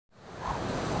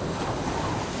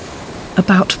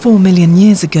About 4 million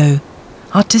years ago,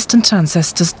 our distant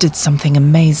ancestors did something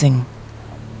amazing.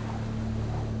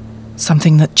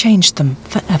 Something that changed them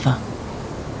forever.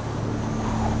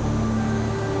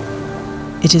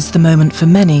 It is the moment for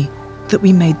many that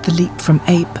we made the leap from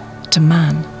ape to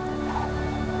man.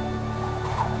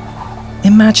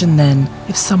 Imagine then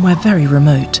if somewhere very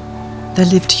remote there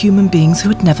lived human beings who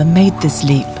had never made this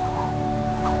leap.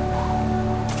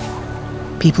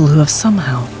 People who have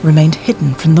somehow remained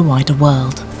hidden from the wider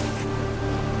world.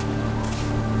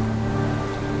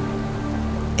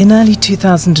 In early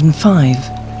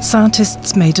 2005,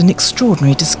 scientists made an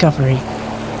extraordinary discovery,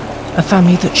 a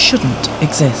family that shouldn't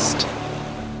exist.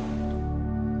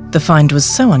 The find was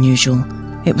so unusual,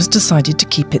 it was decided to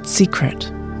keep it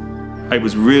secret. I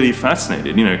was really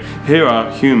fascinated. Here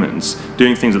are humans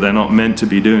doing things that they're not meant to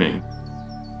be doing.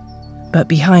 But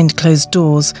behind closed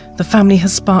doors, the family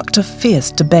has sparked a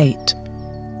fierce debate.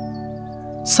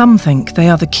 Some think they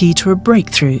are the key to a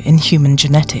breakthrough in human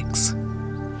genetics.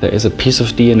 There is a piece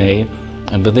of DNA,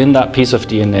 and within that piece of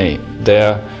DNA,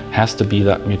 there has to be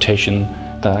that mutation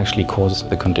that actually causes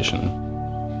the condition.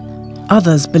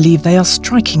 Others believe they are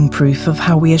striking proof of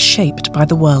how we are shaped by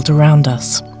the world around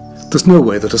us. There's no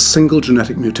way that a single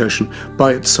genetic mutation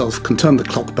by itself can turn the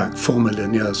clock back 4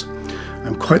 million years.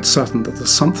 I'm quite certain that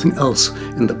there's something else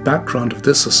in the background of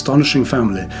this astonishing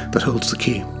family that holds the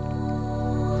key.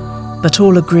 But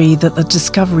all agree that the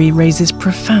discovery raises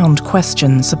profound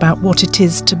questions about what it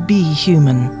is to be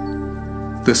human.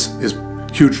 This is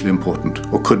hugely important,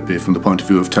 or could be, from the point of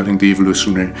view of telling the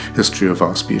evolutionary history of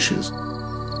our species.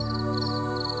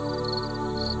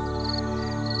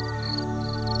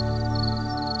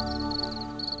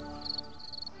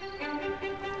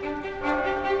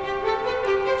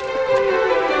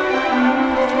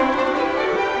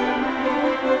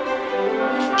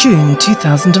 June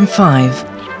 2005.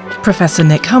 Professor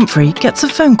Nick Humphrey gets a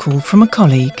phone call from a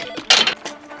colleague.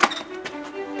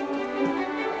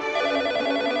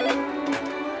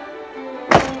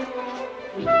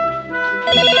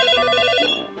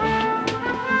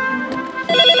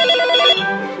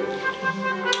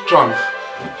 John.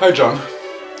 Hi, John.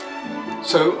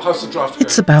 So, how's the draft going?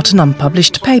 It's about an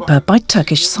unpublished paper by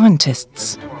Turkish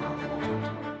scientists.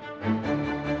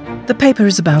 The paper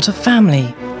is about a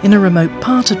family in a remote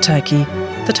part of Turkey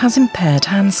that has impaired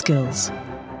hand skills.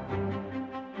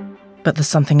 But there's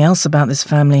something else about this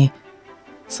family,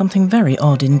 something very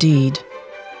odd indeed.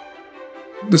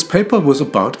 This paper was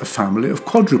about a family of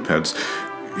quadrupeds,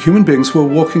 human beings who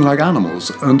were walking like animals,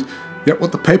 and yet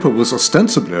what the paper was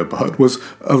ostensibly about was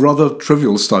a rather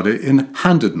trivial study in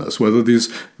handedness, whether these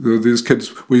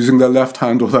kids were using their left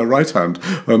hand or their right hand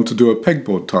to do a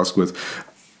pegboard task with.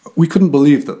 We couldn't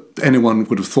believe that anyone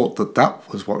would have thought that that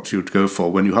was what you'd go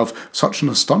for when you have such an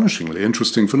astonishingly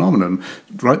interesting phenomenon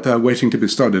right there waiting to be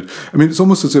studied. I mean, it's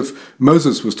almost as if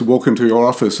Moses was to walk into your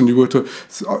office and you were to,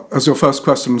 as your first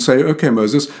question, say, "Okay,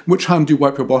 Moses, which hand do you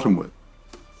wipe your bottom with?"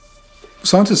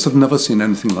 Scientists have never seen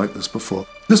anything like this before.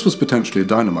 This was potentially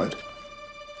dynamite.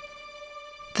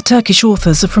 The Turkish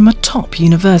authors are from a top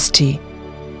university,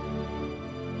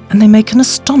 and they make an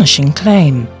astonishing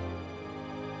claim.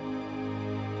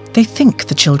 They think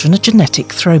the children are genetic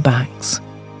throwbacks.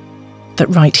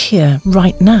 That right here,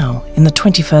 right now, in the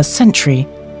 21st century,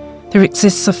 there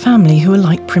exists a family who are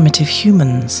like primitive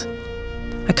humans.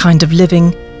 A kind of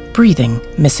living, breathing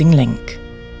missing link.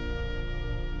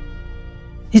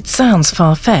 It sounds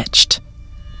far-fetched,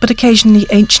 but occasionally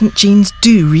ancient genes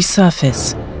do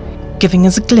resurface, giving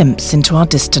us a glimpse into our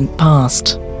distant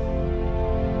past.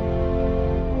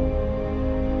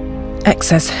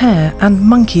 Excess hair and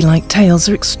monkey-like tails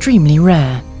are extremely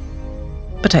rare,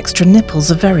 but extra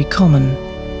nipples are very common.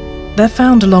 They're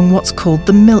found along what's called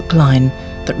the milk line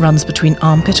that runs between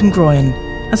armpit and groin,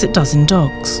 as it does in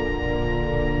dogs.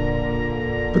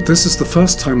 But this is the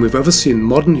first time we've ever seen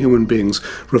modern human beings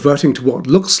reverting to what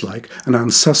looks like an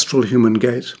ancestral human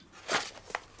gait.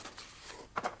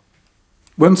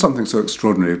 When something so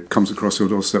extraordinary comes across your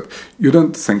doorstep, you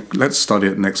don't think, let's study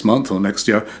it next month or next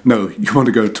year. No, you want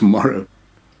to go tomorrow.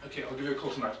 Okay, I'll give you a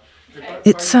call tonight.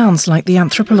 It sounds like the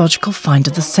anthropological find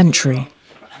of the century.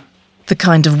 The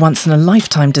kind of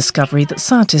once-in-a-lifetime discovery that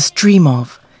scientists dream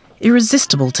of,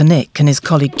 irresistible to Nick and his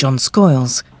colleague John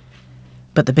Schoyles.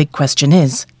 But the big question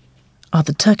is, are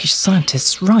the Turkish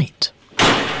scientists right?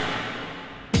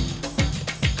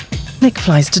 Nick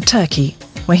flies to Turkey,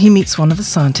 where he meets one of the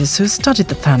scientists who has studied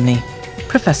the family,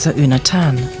 Professor Una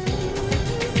Tan.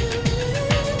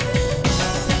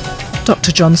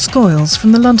 Dr. John Schoyles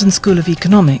from the London School of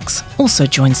Economics also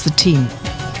joins the team.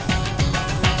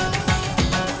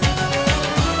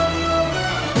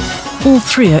 All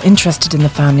three are interested in the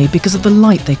family because of the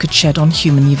light they could shed on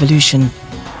human evolution.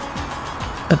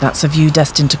 But that's a view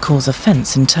destined to cause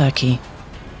offence in Turkey.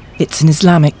 It's an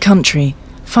Islamic country,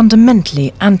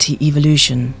 fundamentally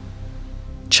anti-evolution.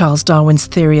 Charles Darwin's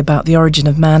theory about the origin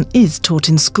of man is taught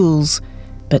in schools,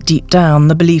 but deep down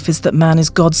the belief is that man is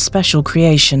God's special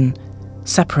creation,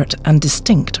 separate and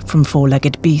distinct from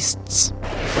four-legged beasts.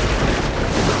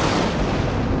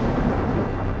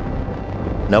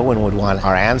 No one would want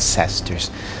our ancestors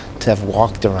to have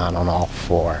walked around on all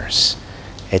fours.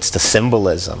 It's the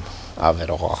symbolism of it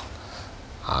all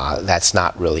that's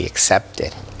not really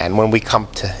accepted. And when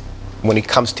it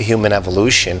comes to human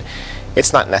evolution,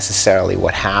 it's not necessarily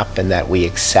what happened that we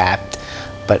accept,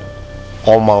 but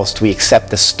almost we accept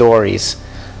the stories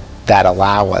that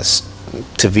allow us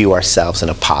to view ourselves in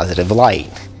a positive light.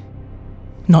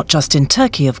 Not just in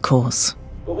Turkey, of course.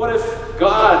 But what if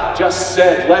God just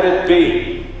said, let it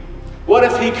be? What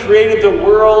if he created the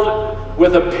world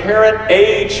with apparent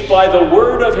age by the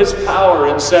word of his power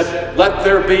and said, let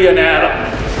there be an Adam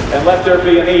and let there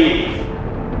be an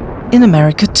Eve? In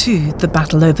America too, the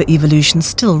battle over evolution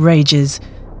still rages,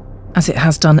 as it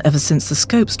has done ever since the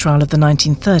Scopes trial of the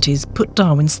 1930s put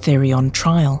Darwin's theory on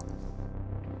trial.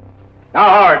 Now,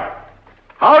 Howard,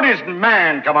 how does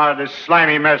man come out of this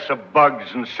slimy mess of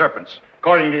bugs and serpents,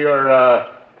 according to your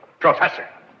professor?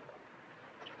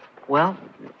 Well,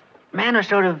 man are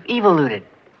sort of evoluted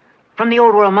from the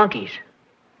old world monkeys.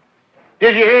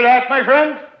 Did you hear that, my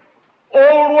friend?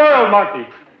 Old world monkey.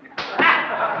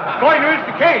 According to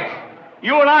this case,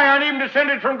 you and I aren't even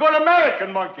descended from good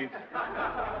American monkeys.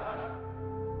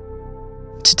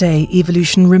 Today,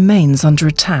 evolution remains under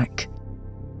attack.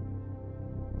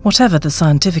 Whatever the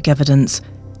scientific evidence,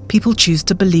 people choose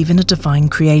to believe in a divine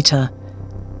creator,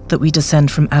 that we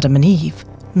descend from Adam and Eve,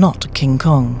 not King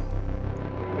Kong.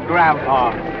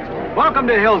 Grandpa, welcome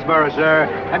to Hillsborough, sir.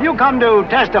 Have you come to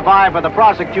testify for the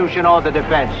prosecution or the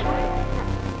defense?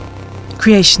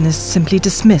 Creationists simply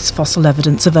dismiss fossil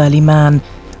evidence of early man,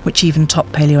 which even top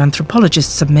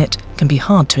paleoanthropologists admit can be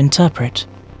hard to interpret.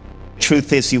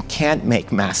 Truth is, you can't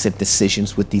make massive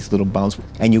decisions with these little bones,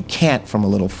 and you can't, from a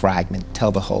little fragment,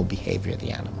 tell the whole behavior of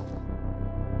the animal.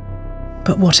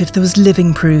 But what if there was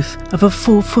living proof of a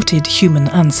four-footed human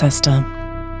ancestor?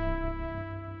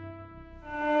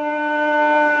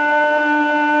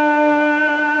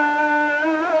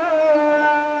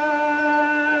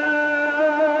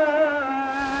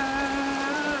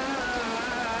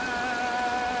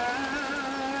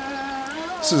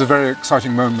 This is a very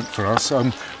exciting moment for us.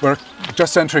 We're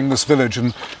just entering this village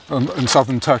in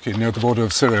southern Turkey, near the border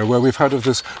of Syria, where we've heard of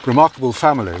this remarkable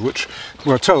family, which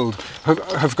we're told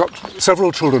have got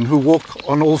several children who walk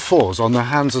on all fours, on their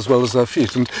hands as well as their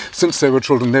feet. And since they were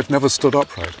children, they've never stood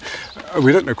upright.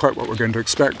 We don't know quite what we're going to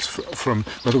expect from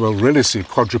whether we'll really see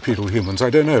quadrupedal humans. I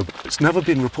don't know. But it's never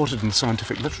been reported in the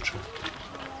scientific literature.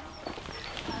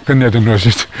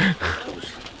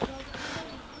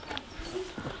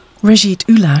 Rejit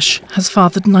Ulash has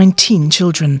fathered 19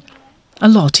 children, a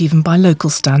lot even by local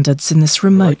standards in this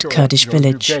remote Kurdish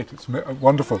village. It's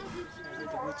wonderful.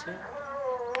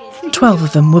 12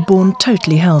 of them were born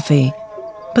totally healthy,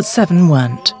 but 7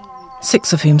 weren't,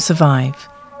 6 of whom survive.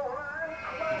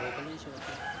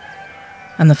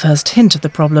 And the first hint of the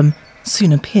problem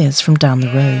soon appears from down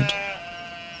the road.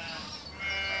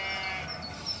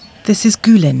 This is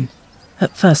Gulin.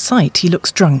 At first sight, he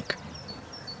looks drunk.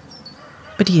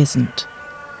 But he isn't.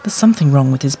 There's something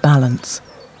wrong with his balance.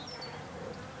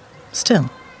 Still,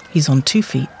 he's on 2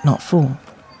 feet, not 4.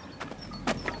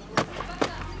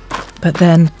 But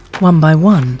then, one by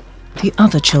one, the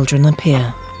other children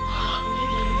appear.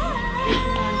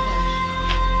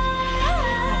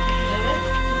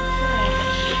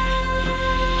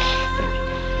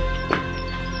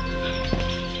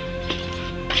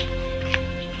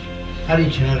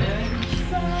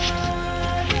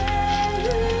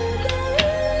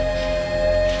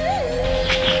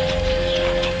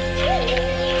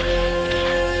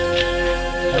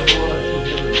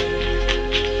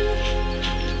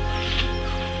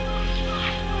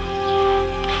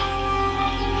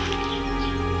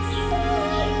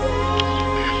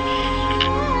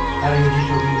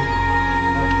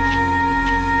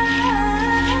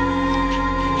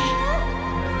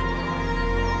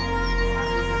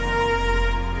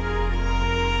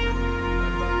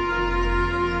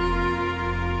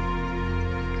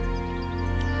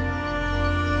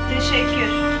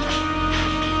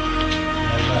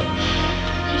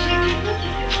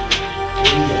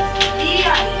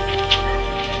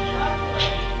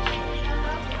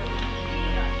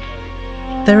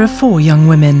 There are 4 young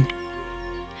women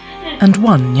and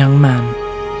 1 young man.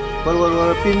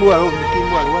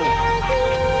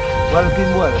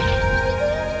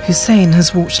 Hussein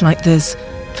has walked like this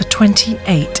for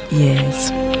 28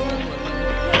 years.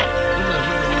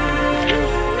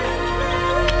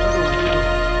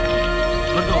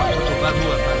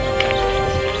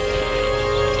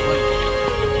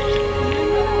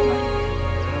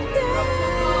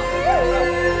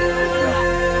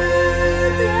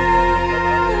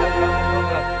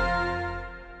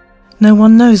 No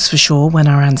one knows for sure when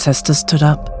our ancestors stood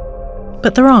up,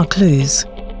 but there are clues.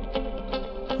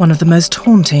 One of the most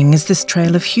haunting is this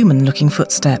trail of human-looking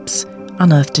footsteps,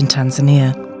 unearthed in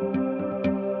Tanzania.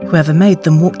 Whoever made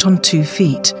them walked on 2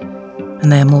 feet,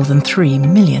 and they are more than 3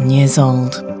 million years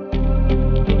old.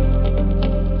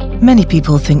 Many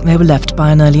people think they were left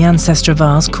by an early ancestor of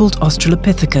ours called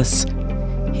Australopithecus.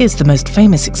 Here's the most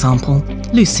famous example,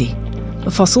 Lucy,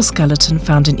 a fossil skeleton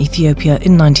found in Ethiopia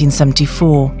in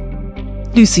 1974.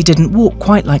 Lucy didn't walk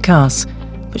quite like us,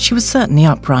 but she was certainly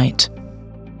upright.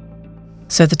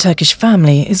 So the Turkish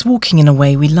family is walking in a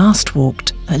way we last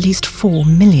walked at least 4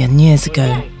 million years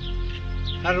ago.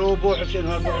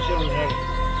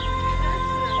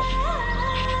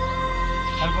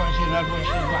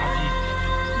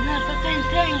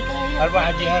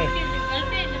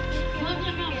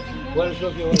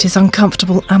 It is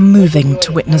uncomfortable and moving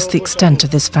to witness the extent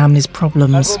of this family's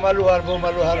problems.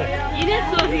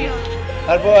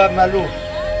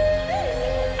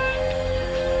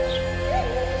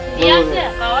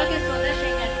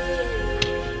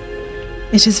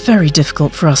 It is very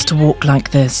difficult for us to walk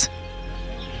like this.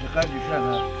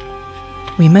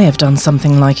 We may have done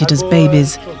something like it as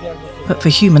babies, but for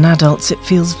human adults it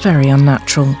feels very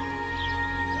unnatural.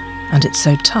 And it's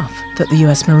so tough that the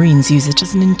US Marines use it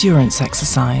as an endurance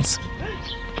exercise.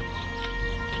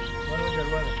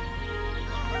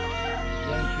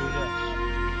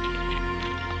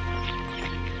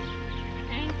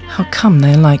 How come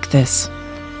they're like this?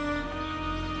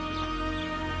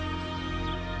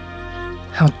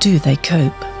 How do they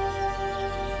cope?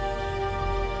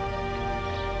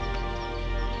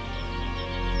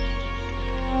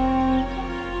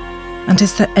 And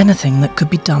is there anything that could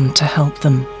be done to help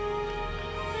them?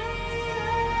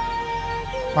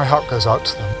 My heart goes out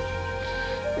to them.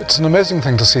 It's an amazing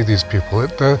thing to see these people.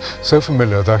 They're so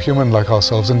familiar, they're human like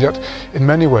ourselves, and yet in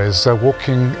many ways they're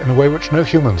walking in a way which no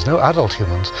humans, no adult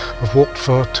humans, have walked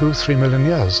for 2-3 million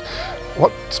years.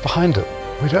 What's behind it?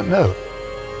 We don't know.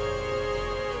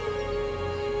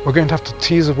 We're going to have to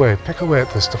tease away, pick away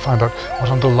at this to find out what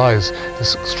underlies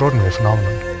this extraordinary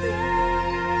phenomenon.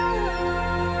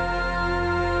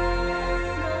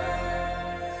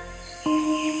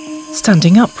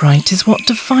 Standing upright is what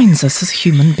defines us as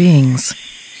human beings,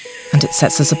 and it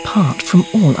sets us apart from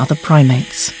all other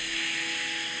primates.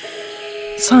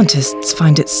 Scientists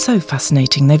find it so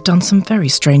fascinating they've done some very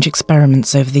strange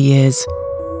experiments over the years.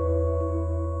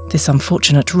 This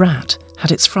unfortunate rat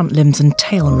had its front limbs and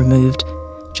tail removed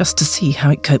just to see how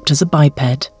it coped as a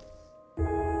biped.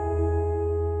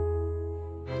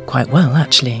 Quite well,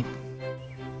 actually.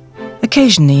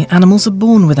 Occasionally, animals are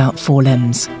born without 4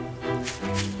 limbs.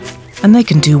 And they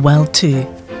can do well too.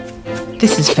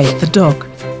 This is Faith the dog,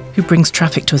 who brings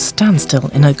traffic to a standstill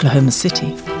in Oklahoma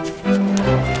City.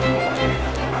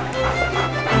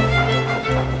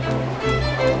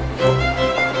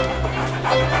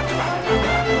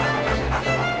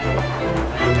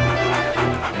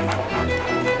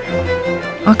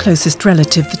 Our closest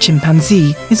relative, the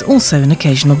chimpanzee, is also an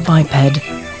occasional biped,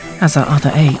 as are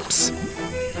other apes.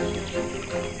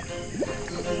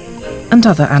 And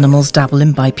other animals dabble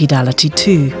in bipedality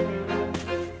too.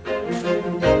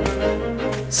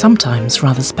 Sometimes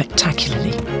rather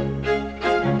spectacularly.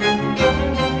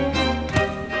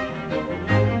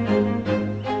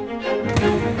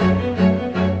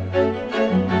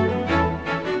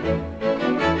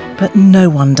 But no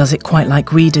one does it quite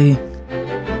like we do.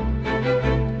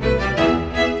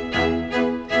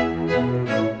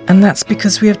 And that's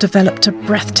because we have developed a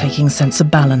breathtaking sense of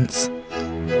balance.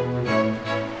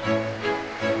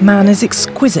 Man is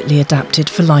exquisitely adapted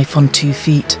for life on 2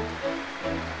 feet.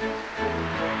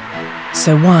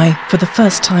 So why, for the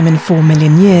first time in 4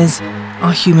 million years,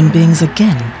 are human beings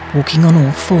again walking on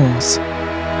all 4s?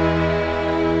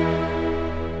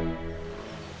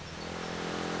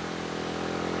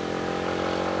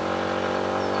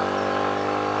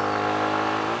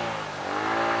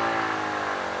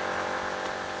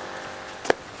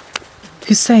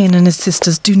 Hussein and his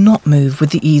sisters do not move with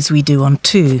the ease we do on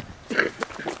 2.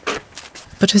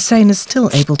 But Hussein is still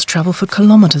able to travel for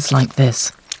kilometres like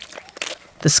this.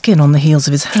 The skin on the heels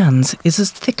of his hands is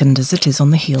as thickened as it is on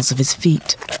the heels of his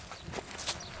feet.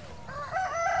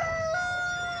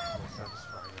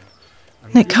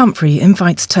 Nick Humphrey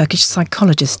invites Turkish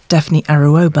psychologist Defne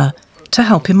Aruoba to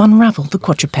help him unravel the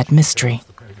quadruped mystery.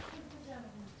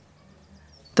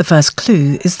 The first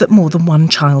clue is that more than one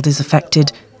child is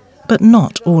affected, but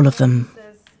not all of them.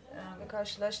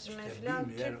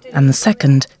 And the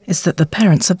second is that the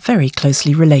parents are very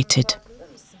closely related.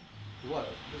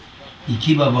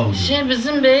 He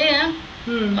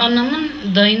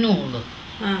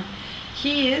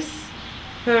is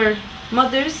her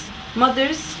mother's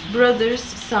brother's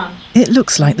son. It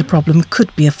looks like the problem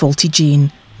could be a faulty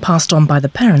gene, passed on by the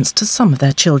parents to some of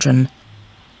their children.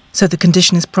 So the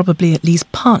condition is probably at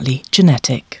least partly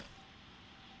genetic.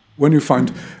 When you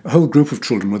find a whole group of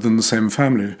children within the same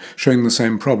family showing the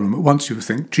same problem, at once you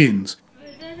think genes.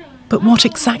 But what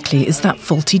exactly is that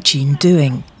faulty gene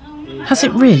doing? Has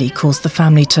it really caused the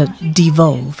family to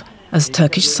devolve, as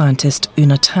Turkish scientist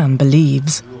Una Tan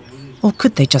believes? Or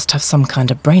could they just have some kind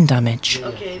of brain damage?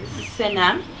 Okay, this is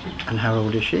Senem. And how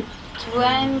old is she?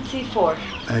 24.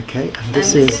 Okay, and And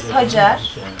this is Hacer.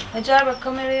 Hacer, bak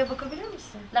kameraya bakabilir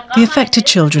misin? The affected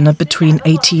children are between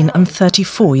 18 and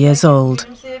 34 years old.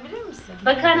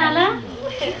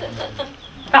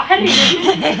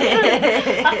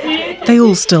 They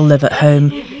all still live at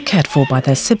home, cared for by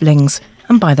their siblings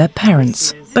and by their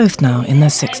parents, both now in their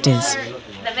 60s.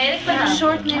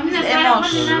 Short name is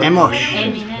Emosh. Emosh.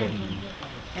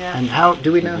 And how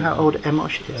do we know how old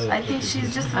Emosh is? I think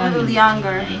she's just a little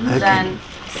younger than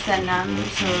Senem,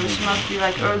 so she must be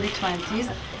like early 20s.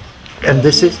 And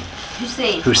this is?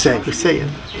 Hussein. Hussein.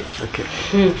 Okay.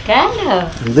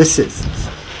 And this is?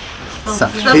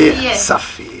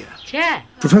 Safia.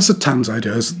 Professor Tan's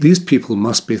idea is these people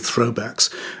must be throwbacks,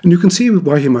 and you can see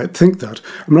why he might think that.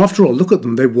 I mean, after all, look at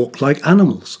them, they walk like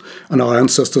animals, and our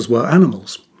ancestors were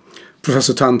animals.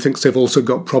 Professor Tan thinks they've also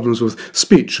got problems with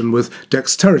speech and with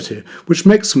dexterity, which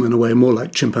makes them in a way more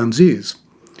like chimpanzees.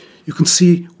 You can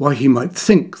see why he might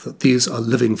think that these are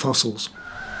living fossils.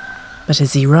 But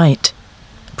is he right?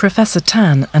 Professor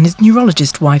Tan and his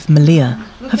neurologist wife Malia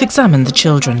have examined the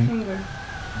children.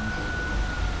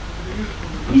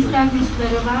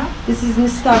 This is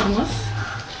nystagmus.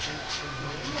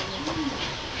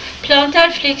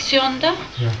 Plantar flexion.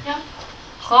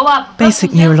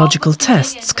 Basic neurological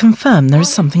tests confirm there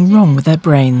is something wrong with their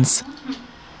brains.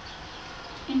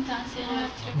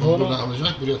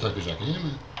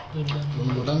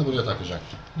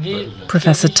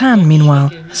 Professor Tan, meanwhile,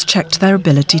 has checked their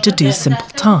ability to do simple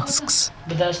tasks.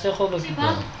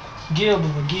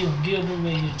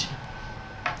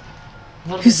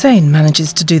 Hussein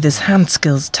manages to do this hand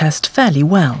skills test fairly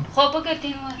well,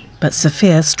 but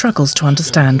Sophia struggles to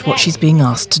understand what she's being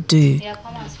asked to do.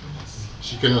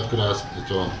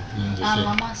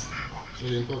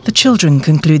 The children,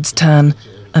 concludes Tan,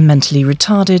 are mentally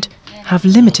retarded, have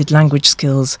limited language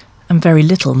skills and very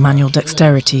little manual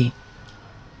dexterity.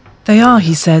 They are,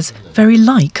 he says, very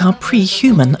like our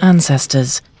pre-human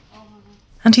ancestors.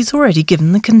 And he's already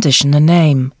given the condition a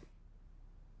name.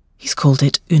 He's called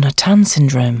it Una Tan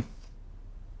syndrome.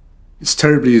 It's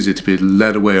terribly easy to be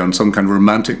led away on some kind of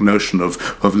romantic notion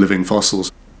of living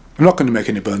fossils. I'm not going to make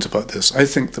any bones about this. I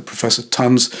think that Professor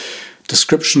Tan's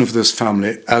description of this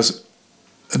family as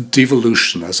a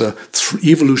devolution, as an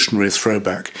evolutionary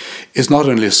throwback, is not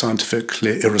only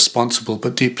scientifically irresponsible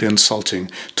but deeply insulting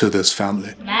to this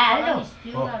family.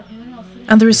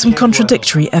 And there is some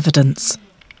contradictory evidence.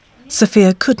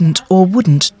 Sophia couldn't or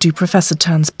wouldn't do Professor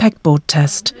Tan's pegboard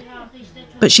test,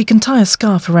 but she can tie a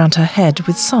scarf around her head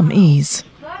with some ease.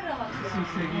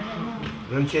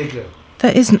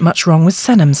 There isn't much wrong with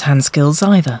Senem's hand skills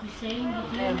either.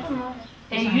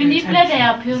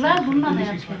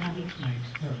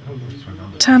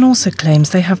 Tan also claims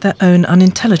they have their own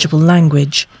unintelligible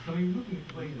language.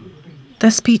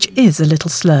 Their speech is a little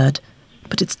slurred,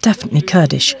 but it's definitely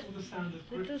Kurdish.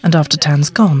 And after Tan's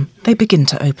gone, they begin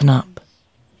to open up.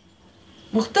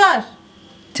 Muhtar.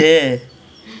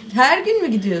 Her gün mü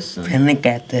gidiyorsun?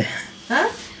 Fenlikette. Ha?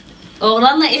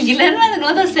 Oğlanla ilgilenmedin,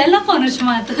 o da seninle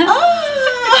konuşmadı.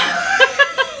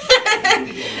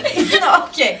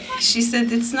 Okay. She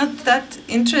said it's not that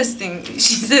interesting.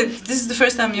 She said this is the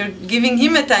first time you're giving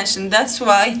him attention. That's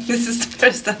why this is the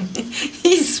first time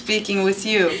he's speaking with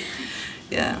you.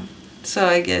 Yeah. So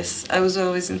I guess I was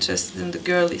always interested in the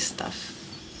girly stuff.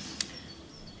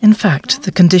 In fact,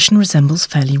 the condition resembles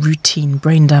fairly routine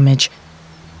brain damage,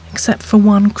 except for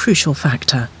one crucial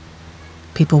factor.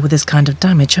 People with this kind of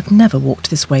damage have never walked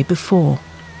this way before.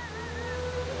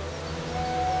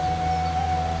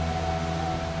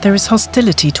 There is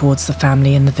hostility towards the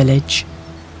family in the village.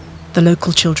 The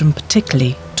local children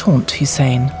particularly taunt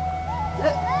Hussein.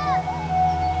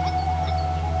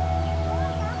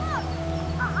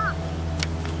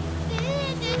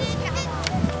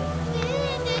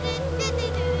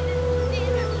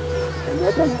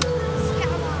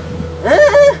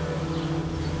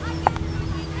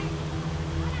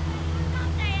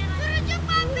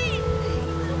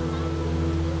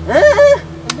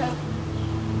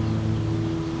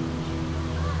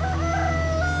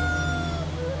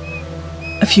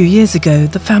 few years ago,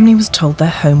 the family was told their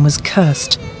home was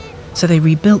cursed, so they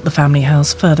rebuilt the family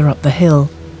house further up the hill.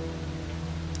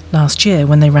 Last year,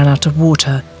 when they ran out of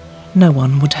water, no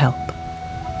one would help.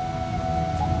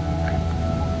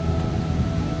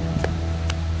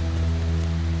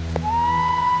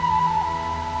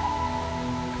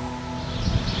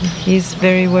 He's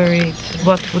very worried.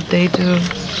 What would they do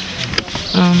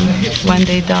when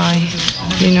they die?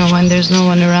 You know, when there's no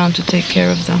one around to take care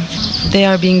of them. They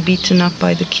are being beaten up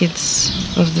by the kids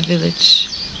of the village,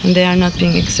 and they are not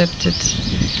being accepted,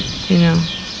 you know,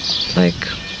 like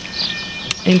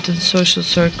into the social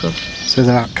circle. So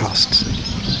they're outcasts.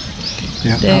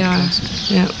 Yeah, they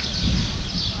outcasts. Are. Yeah,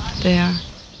 they are.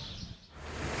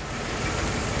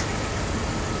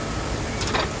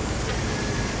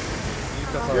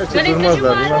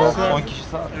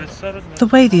 The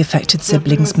way the affected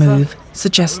siblings move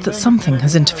suggests that something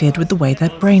has interfered with the way their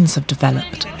brains have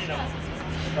developed.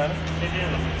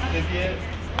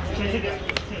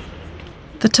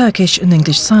 The Turkish and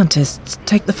English scientists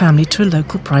take the family to a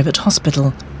local private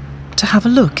hospital to have a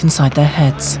look inside their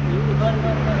heads.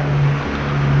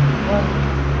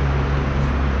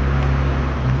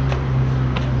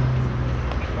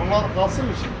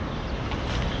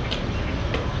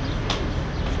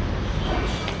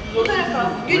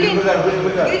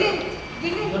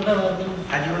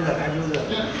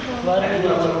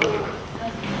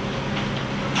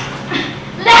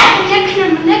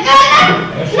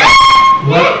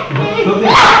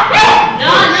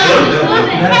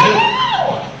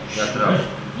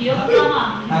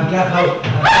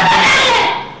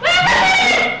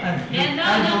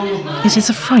 It is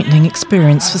a frightening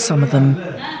experience for some of them.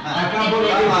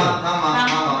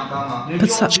 But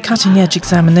such cutting-edge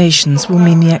examinations will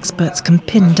mean the experts can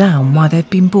pin down why they've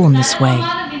been born this way.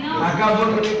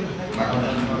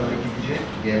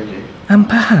 And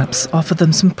perhaps offer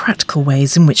them some practical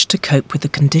ways in which to cope with the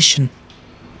condition.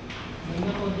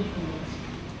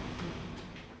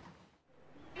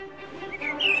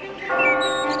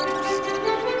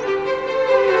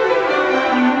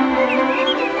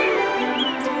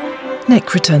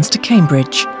 Nick returns to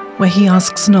Cambridge, where he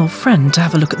asks an old friend to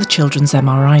have a look at the children's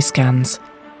MRI scans.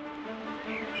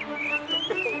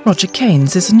 Roger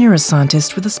Keynes is a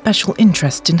neuroscientist with a special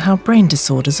interest in how brain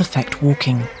disorders affect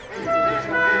walking.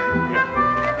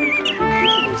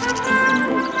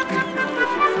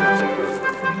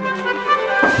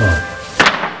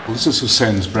 This is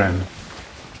Hussein's brain.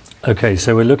 Okay,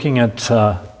 so we're looking at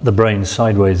the brain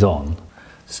sideways on,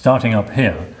 starting up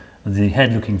here, the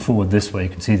head looking forward this way. You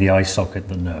can see the eye socket,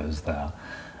 the nose there.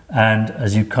 And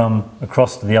as you come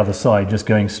across to the other side, just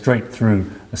going straight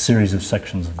through a series of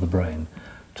sections of the brain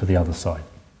to the other side.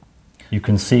 You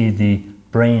can see the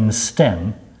brain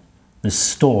stem, this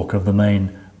stalk of the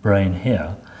main brain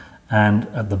here, and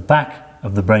at the back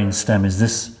of the brain stem is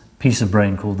this piece of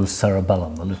brain called the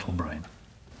cerebellum, the little brain.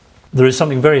 There is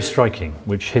something very striking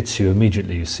which hits you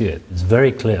immediately you see it. It's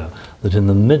very clear that in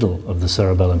the middle of the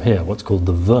cerebellum here, what's called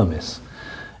the vermis,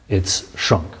 it's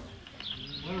shrunk.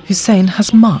 Hussein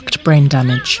has marked brain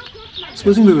damage.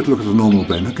 Supposing we were to look at a normal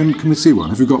brain, can we see one?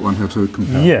 Have you got one here to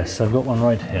compare? Yes, I've got one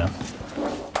right here.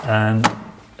 And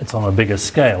it's on a bigger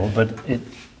scale, but it,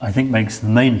 I think, makes the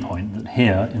main point that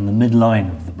here, in the midline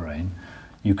of the brain,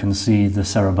 you can see the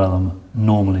cerebellum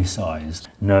normally sized.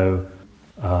 No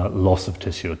loss of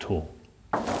tissue at all.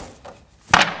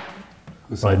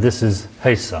 Right, this is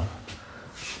Hesa,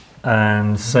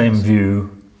 and same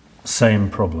view, same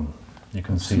problem. You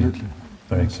can see it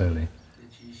very clearly.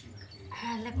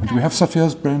 Do we have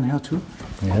Safia's brain here too?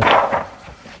 Yeah,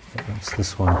 that's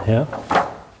this one here.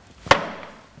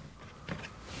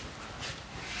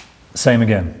 Same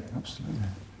again. Absolutely.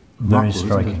 Very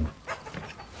striking.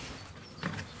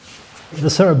 The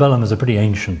cerebellum is a pretty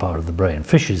ancient part of the brain.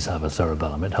 Fishes have a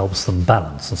cerebellum. It helps them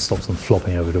balance and stops them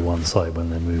flopping over to one side when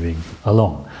they're moving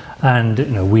along.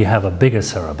 And we have a bigger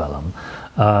cerebellum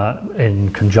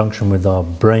in conjunction with our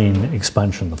brain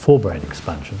expansion, the forebrain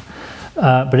expansion.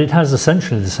 But it has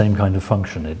essentially the same kind of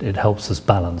function. It helps us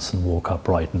balance and walk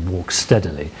upright and walk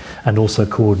steadily, and also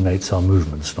coordinates our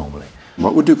movements normally.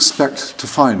 What would you expect to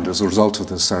find as a result of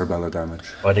this cerebellar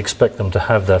damage? I'd expect them to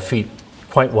have their feet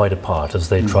quite wide apart as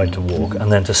they try to walk,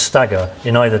 and then to stagger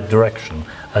in either direction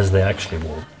as they actually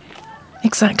walk.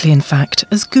 Exactly, in fact,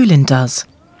 as Gulin does.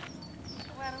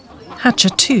 Hatcher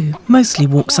too mostly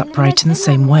walks upright in the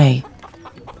same way.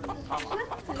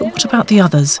 But what about the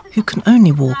others who can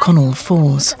only walk on all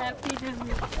fours?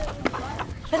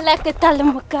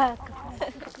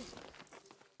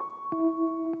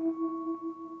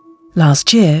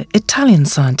 Last year, Italian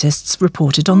scientists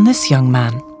reported on this young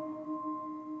man.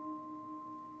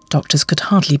 Doctors could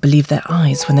hardly believe their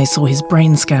eyes when they saw his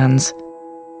brain scans.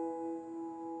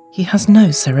 He has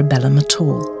no cerebellum at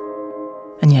all,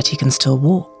 and yet he can still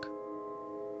walk.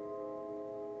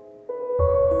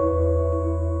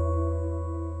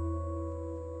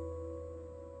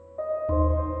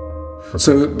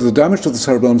 So the damage to the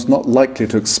cerebellum is not likely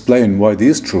to explain why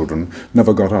these children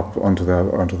never got up onto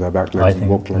their back legs and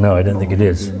walked along. No, I don't think it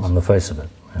is on the face of it.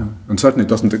 Yeah. And certainly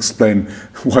doesn't explain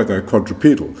why they're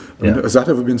quadrupedal. Yeah. Has that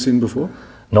ever been seen before?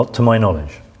 Not to my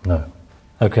knowledge, no.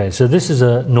 Okay, so this is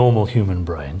a normal human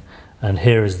brain, and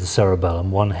here is the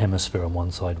cerebellum, one hemisphere on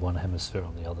one side, one hemisphere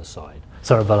on the other side.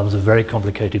 Cerebellum is a very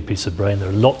complicated piece of brain. There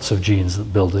are lots of genes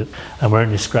that build it, and we're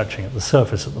only scratching at the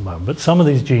surface at the moment. But some of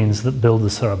these genes that build the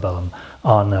cerebellum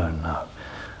are known now.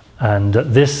 And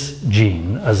this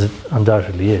gene, as it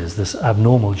undoubtedly is, this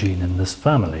abnormal gene in this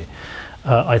family,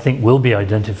 I think will be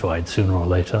identified sooner or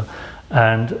later,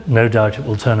 and no doubt it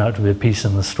will turn out to be a piece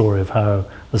in the story of how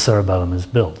the cerebellum is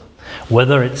built.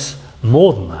 Whether it's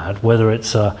more than that, whether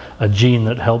it's a gene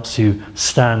that helps you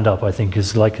stand up, I think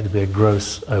is likely to be a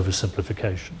gross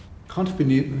oversimplification. Can't it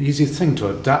be an easy thing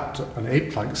to adapt an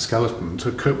ape-like skeleton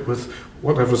to cope with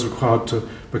whatever's required to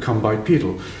become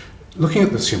bipedal? Looking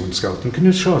at this human skeleton, can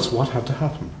you show us what had to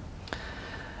happen?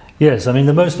 Yes, I mean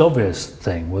the most obvious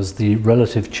thing was the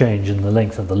relative change in the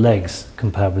length of the legs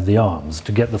compared with the arms.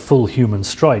 To get the full human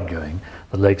stride going,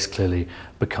 the legs clearly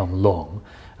become long.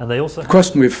 And they also the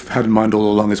question we've had in mind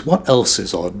all along is what else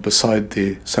is odd beside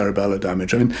the cerebellar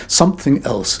damage? I mean, something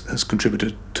else has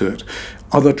contributed to it.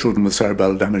 Other children with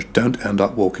cerebellar damage don't end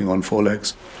up walking on four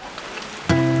legs.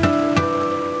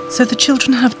 So the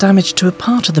children have damage to a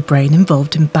part of the brain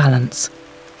involved in balance.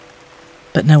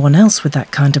 But no one else with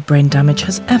that kind of brain damage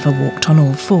has ever walked on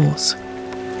all fours.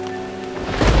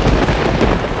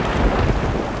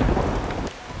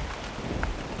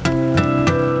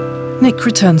 Nick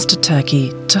returns to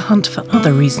Turkey to hunt for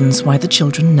other reasons why the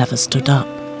children never stood up.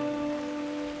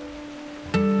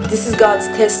 This is God's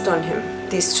test on him.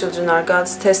 These children are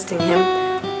God's testing him.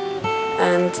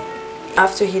 And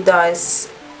after he dies,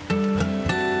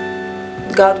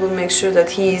 God will make sure that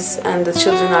he's and the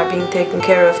children are being taken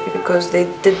care of because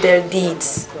they did their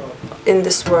deeds in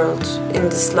this world, in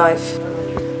this life.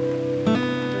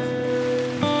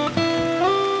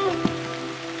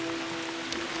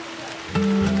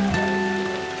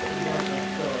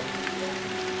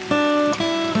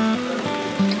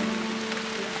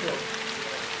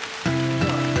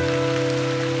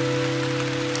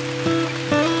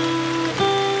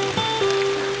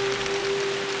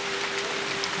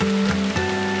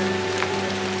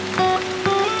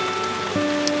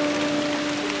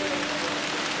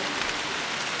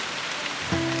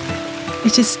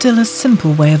 It is still a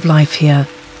simple way of life here,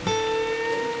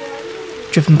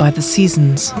 driven by the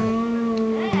seasons,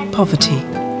 poverty,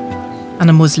 and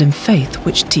a Muslim faith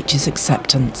which teaches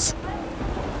acceptance.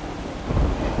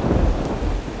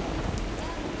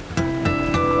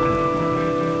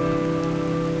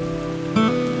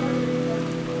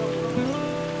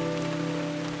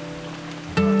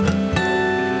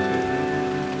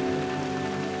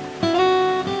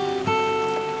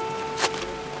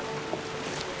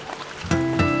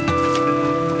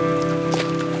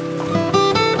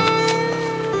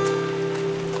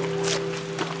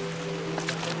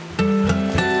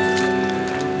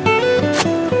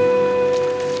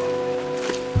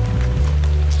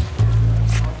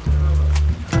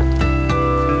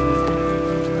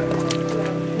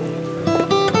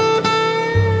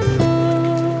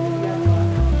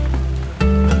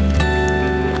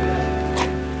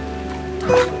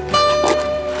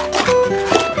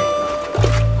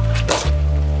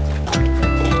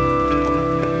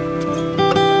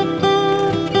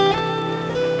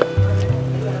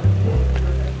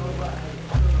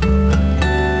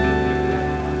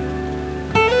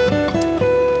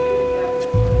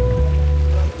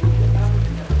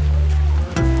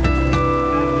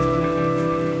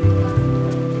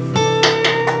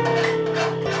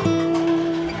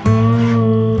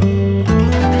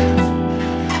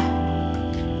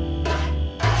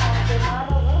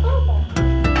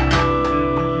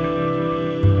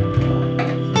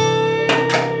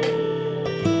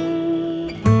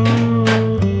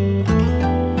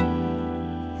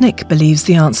 Nick believes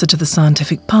the answer to the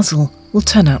scientific puzzle will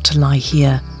turn out to lie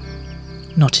here,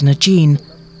 not in a gene,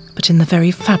 but in the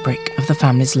very fabric of the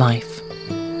family's life.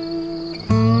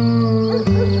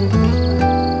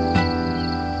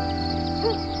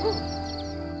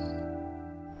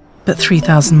 But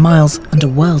 3,000 miles and a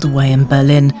world away in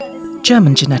Berlin,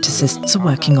 German geneticists are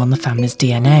working on the family's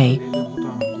DNA.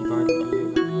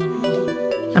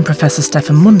 And Professor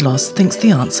Stefan Mundlos thinks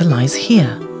the answer lies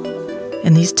here,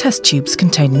 in these test tubes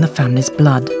containing the family's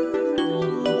blood.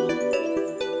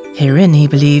 Herein, he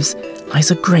believes,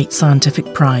 lies a great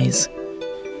scientific prize: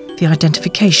 the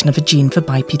identification of a gene for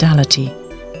bipedality,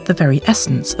 the very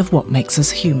essence of what makes us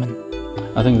human.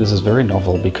 I think this is very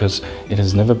novel because it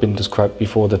has never been described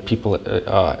before that people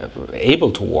are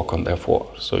able to walk on their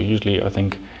fours. So usually I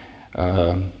think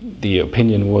the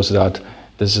opinion was that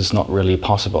this is not really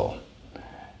possible,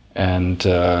 and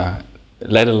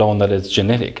let alone that it's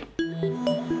genetic.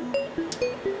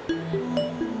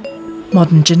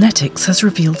 Modern genetics has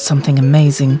revealed something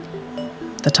amazing,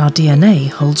 that our DNA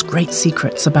holds great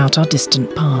secrets about our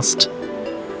distant past.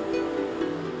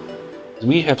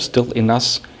 We have still in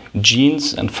us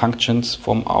genes and functions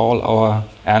from all our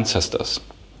ancestors.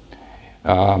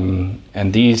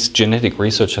 And these genetic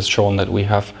research has shown that we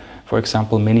have, for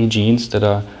example, many genes that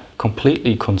are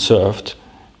completely conserved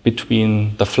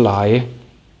between the fly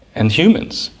and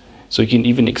humans. So you can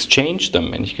even exchange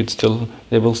them and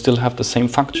they will still have the same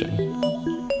function.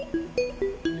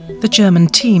 The German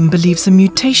team believes a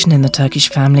mutation in the Turkish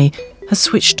family has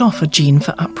switched off a gene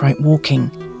for upright walking,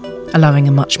 allowing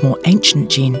a much more ancient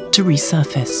gene to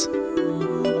resurface.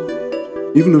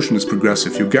 Evolution is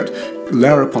progressive. You get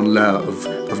layer upon layer of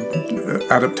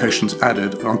adaptations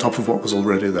added on top of what was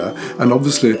already there. And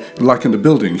obviously, like in a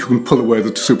building, you can pull away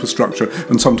the superstructure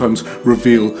and sometimes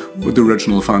reveal the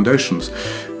original foundations.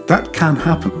 That can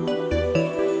happen.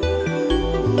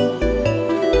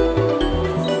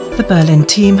 The Berlin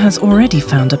team has already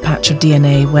found a patch of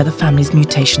DNA where the family's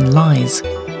mutation lies.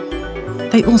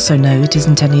 They also know it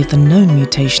isn't any of the known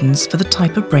mutations for the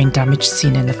type of brain damage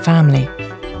seen in the family.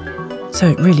 So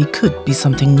it really could be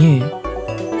something new.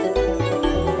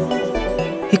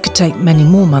 It could take many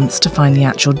more months to find the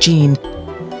actual gene,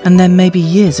 and then maybe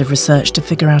years of research to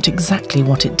figure out exactly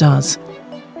what it does.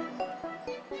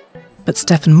 But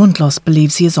Stefan Mundlos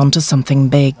believes he is onto something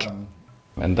big.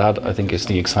 And that, I think, is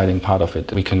the exciting part of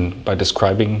it. We can, by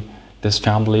describing this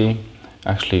family,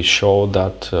 actually show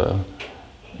that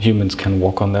humans can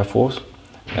walk on their fours,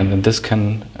 and then this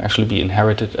can actually be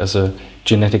inherited as a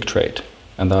genetic trait.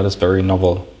 And that is very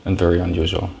novel and very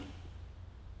unusual.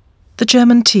 The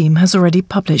German team has already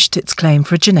published its claim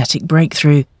for a genetic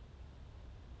breakthrough.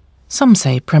 Some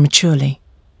say prematurely.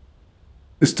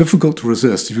 It's difficult to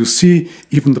resist. If you see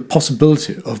even the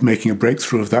possibility of making a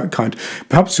breakthrough of that kind,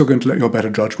 perhaps you're going to let your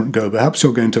better judgment go. Perhaps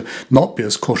you're going to not be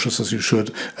as cautious as you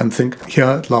should and think, here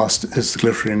at last is the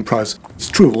glittering prize. It's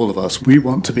true of all of us. We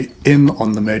want to be in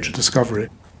on the major discovery.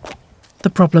 The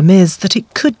problem is that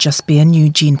it could just be a new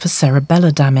gene for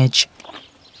cerebellar damage.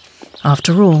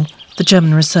 After all, the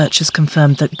German researchers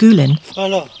confirmed that Gülin,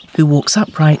 who walks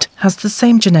upright, has the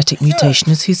same genetic mutation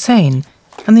as Hussein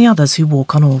and the others who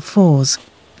walk on all fours.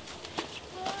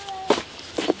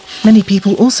 Many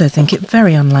people also think it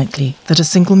very unlikely that a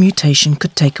single mutation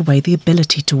could take away the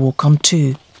ability to walk on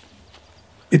two.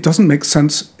 It doesn't make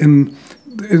sense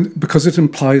because it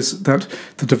implies that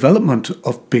the development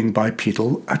of being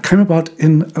bipedal came about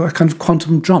in a kind of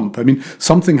quantum jump. I mean,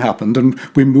 something happened and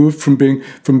we moved from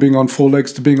being on four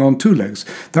legs to being on two legs.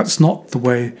 That's not the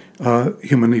way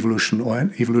human evolution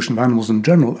or evolution of animals in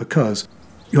general occurs.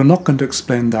 You're not going to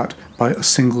explain that by a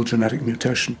single genetic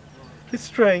mutation. It's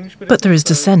strange, but there is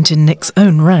dissent in Nick's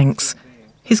own ranks.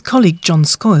 His colleague John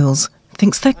Scoyles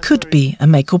thinks there could be a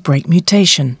make or break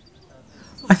mutation.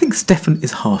 I think Stefan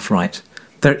is half right.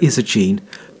 There is a gene,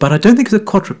 but I don't think it's a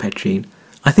quadruped gene.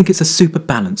 I think it's a super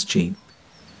balance gene.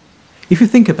 If you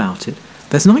think about it,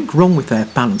 there's nothing wrong with their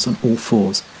balance on all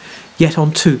fours. Yet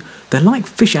on two, they're like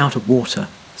fish out of water.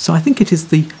 So I think it is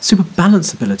the super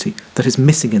balance ability that is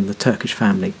missing in the Turkish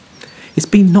family. It's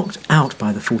been knocked out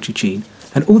by the 40 gene,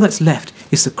 and all that's left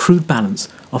is the crude balance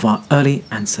of our early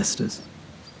ancestors.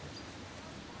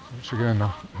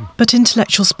 But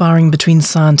intellectual sparring between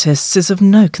scientists is of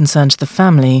no concern to the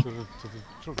family.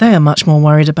 They are much more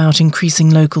worried about increasing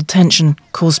local tension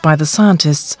caused by the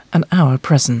scientists and our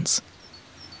presence.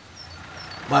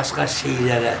 Başka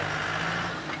şeylere,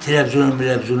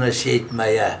 televizyona şey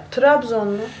etmeye. Trabzon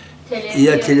mu?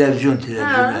 Ya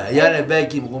televizyona. Yani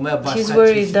belki başka. She's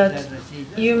worried that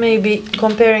you may be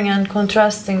comparing and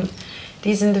contrasting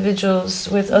these individuals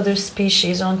with other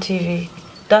species on TV.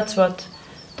 That's what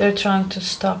they're trying to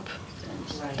stop.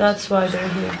 That's why they're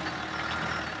here.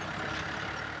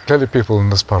 Clearly people in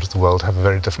this part of the world have a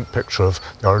very different picture of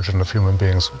the origin of human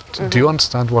beings. Do you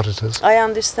understand what it is? I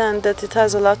understand that it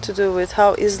has a lot to do with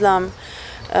how Islam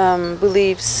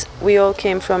believes we all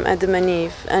came from Adam and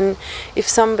Eve. And if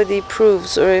somebody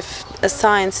proves, or if a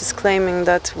science is claiming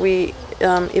that we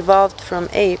evolved from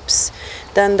apes,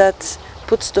 then that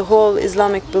puts the whole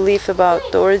Islamic belief about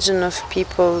the origin of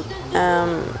people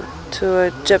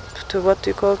to what do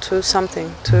you call, to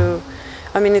something, to,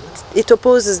 I mean, it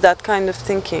opposes that kind of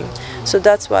thinking. So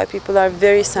that's why people are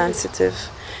very sensitive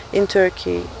in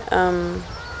Turkey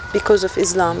because of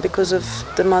Islam, because of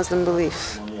the Muslim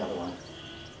belief.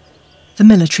 The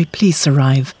military police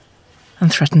arrive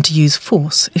and threaten to use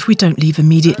force if we don't leave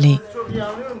immediately.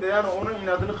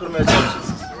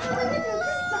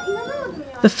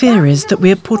 The fear is that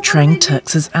we are portraying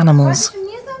Turks as animals.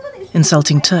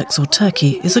 Insulting Turks or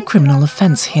Turkey is a criminal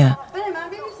offence here.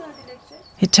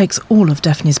 It takes all of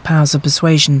Daphne's powers of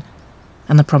persuasion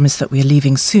and the promise that we are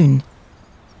leaving soon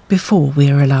before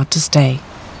we are allowed to stay.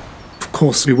 Of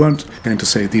course, we weren't going to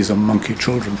say these are monkey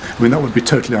children. I mean, that would be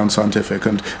totally unscientific,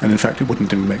 and in fact it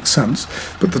wouldn't even make sense.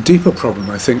 But the deeper problem,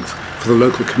 I think, for the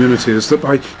local community is that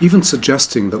by even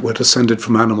suggesting that we're descended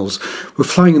from animals, we're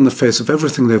flying in the face of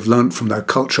everything they've learnt from their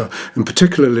culture, and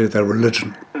particularly their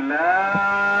religion.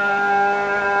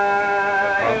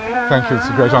 Thank you, it's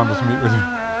a great honour to meet with you.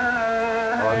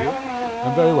 How are you?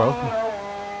 I'm very well.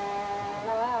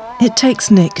 It takes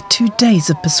Nick 2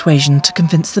 days of persuasion to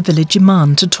convince the village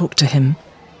imam to talk to him.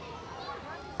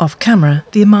 Off camera,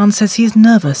 the imam says he is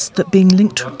nervous that being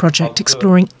linked to a project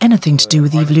exploring anything to do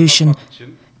with evolution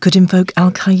could invoke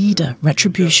Al-Qaeda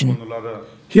retribution.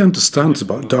 He understands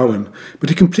about Darwin, but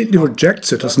he completely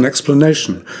rejects it as an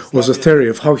explanation or as a theory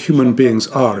of how human beings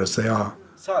are as they are.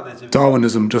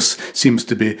 Darwinism just seems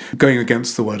to be going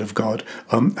against the word of God,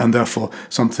 and therefore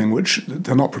something which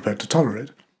they're not prepared to tolerate.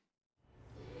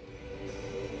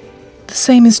 The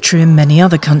same is true in many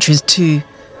other countries too,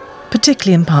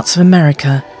 particularly in parts of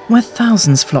America, where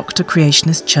thousands flock to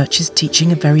creationist churches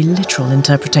teaching a very literal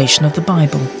interpretation of the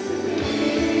Bible.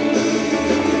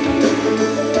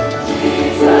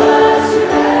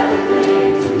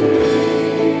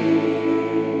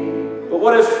 But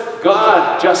what if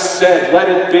God just said, let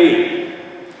it be?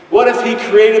 What if he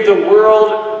created the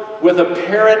world with a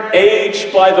parent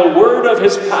aged by the word of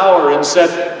his power and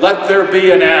said, let there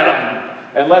be an Adam?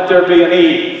 And let there be an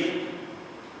Eve.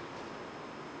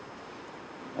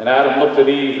 And Adam looked at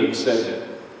Eve and said,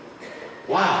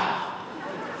 wow.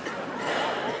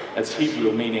 That's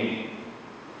Hebrew meaning,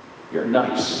 you're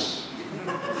nice.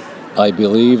 I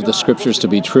believe the scriptures to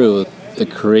be true. The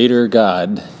Creator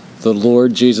God, the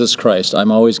Lord Jesus Christ,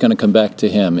 I'm always going to come back to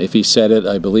him. If he said it,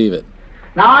 I believe it.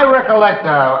 Now, I recollect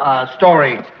a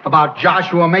story about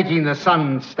Joshua making the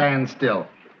sun stand still.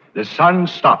 The sun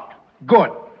stopped.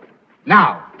 Good.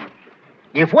 Now,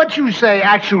 if what you say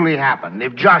actually happened,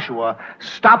 if Joshua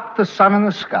stopped the sun in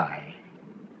the sky,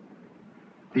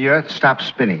 the earth stopped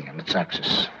spinning in its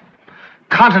axis.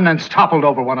 Continents toppled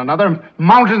over one another,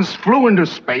 mountains flew into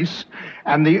space,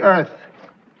 and the earth,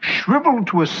 shriveled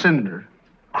to a cinder,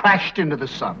 crashed into the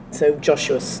sun. So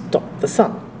Joshua stopped the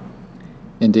sun?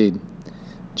 Indeed.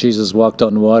 Jesus walked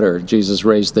on water. Jesus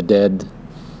raised the dead.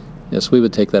 Yes, we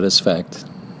would take that as fact.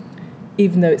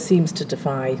 Even though it seems to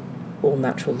defy all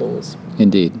natural laws.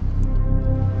 Indeed.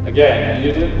 Again,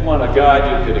 you didn't want a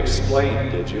God you could explain,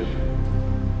 did you?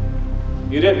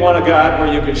 You didn't want a God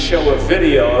where you could show a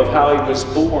video of how he was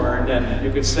born and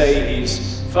you could say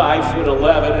he's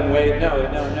 5'11" and wait,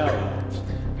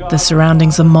 no. The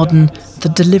surroundings are modern,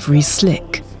 the delivery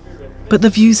slick. But the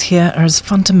views here are as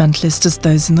fundamentalist as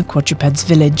those in the quadrupeds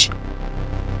village.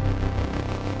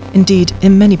 Indeed,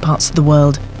 in many parts of the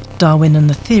world, Darwin and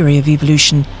the theory of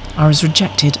evolution are as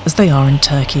rejected as they are in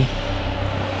Turkey.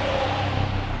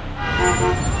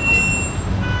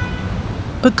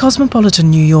 But cosmopolitan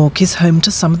New York is home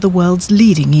to some of the world's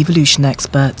leading evolution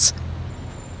experts.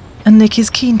 And Nick is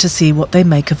keen to see what they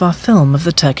make of our film of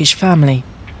the Turkish family.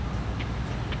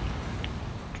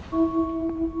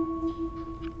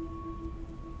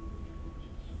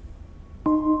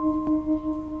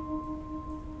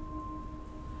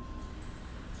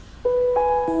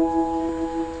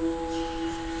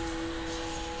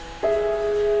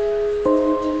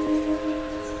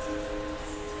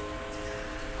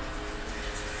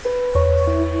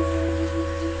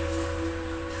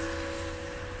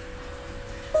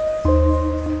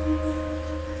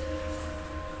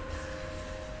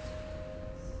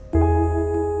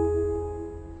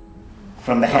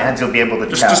 From the hands, you'll be able to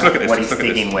Just tell look at this, what he's look at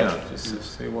digging this. with. Yeah,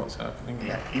 just see what's happening.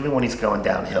 Yeah, even when he's going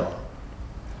downhill.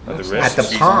 At the At the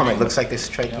wrist. palm, it looks like they're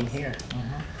striking here.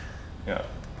 Yeah. The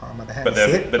palm of the hand. But See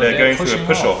they're, it? but they're going through a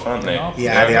push-off, aren't they?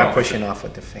 Yeah, they are pushing off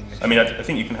with the fingers. I mean, I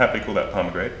think you can happily call that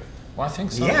palmograde. Well, I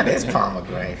think so. Yeah, it is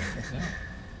pomegranate.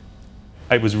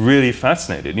 I was really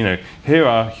fascinated. You know, here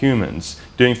are humans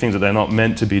doing things that they're not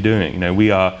meant to be doing. You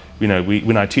know,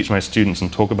 when I teach my students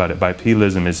and talk about it,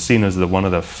 bipedalism is seen as one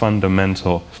of the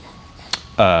fundamental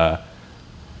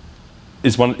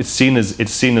it's seen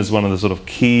as one of the sort of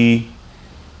key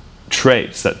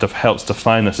traits that helps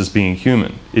define us as being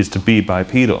human, is to be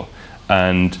bipedal.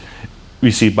 And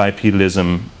we see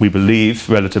bipedalism, we believe,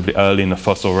 relatively early in the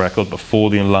fossil record, before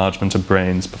the enlargement of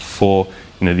brains, before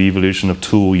the evolution of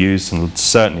tool use, and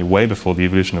certainly way before the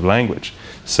evolution of language.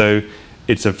 So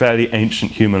it's a fairly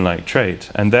ancient human-like trait,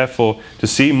 and therefore to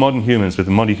see modern humans with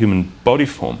a modern human body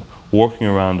form walking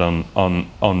around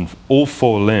on all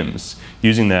four limbs,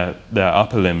 using their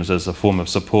upper limbs as a form of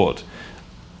support,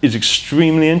 is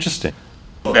extremely interesting.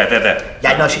 There.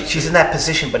 Yeah, no, she's in that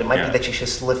position, but it might be that she's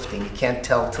just lifting. You can't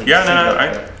tell till you see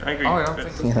I agree. Oh, I don't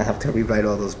think so. You're gonna have to rewrite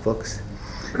all those books.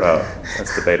 Well,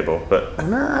 that's debatable, but...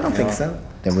 No, I don't think so.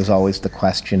 There was always the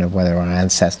question of whether our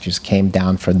ancestors came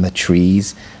down from the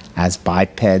trees as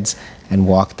bipeds and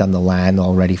walked on the land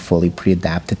already fully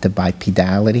pre-adapted to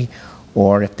bipedality,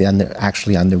 or if they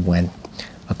actually underwent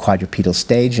a quadrupedal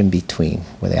stage in between,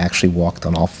 where they actually walked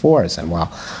on all fours. And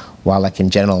while a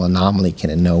congenital anomaly can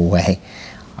in no way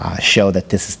show that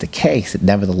this is the case, it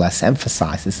nevertheless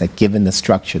emphasizes that given the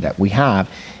structure that we have,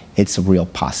 it's a real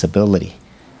possibility.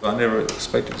 I never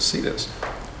expected to see this.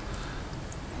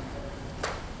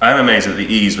 I'm amazed at the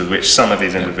ease with which some of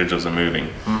these individuals are moving.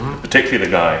 Particularly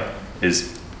the guy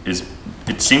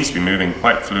it seems to be moving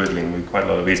quite fluidly and with quite a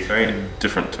lot of ease, very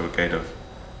different to a gait of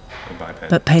a biped.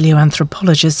 But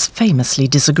paleoanthropologists famously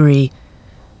disagree,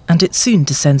 and it soon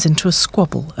descends into a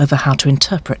squabble over how to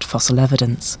interpret fossil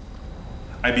evidence.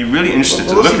 I'd be really interested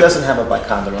to Lucy look doesn't have a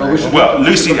bichondrial. Well,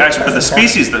 Lucy actually, but the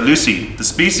species that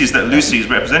Lucy is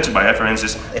represented by, for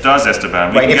instance, does,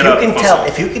 Esteban. Right.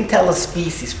 If you can tell a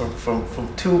species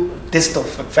from two distal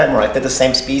femori, they're the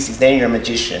same species, then you're a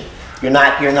magician. You're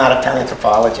not a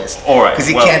paleoanthropologist. All right. Because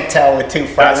you can't tell with two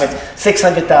fragments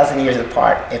 600,000 years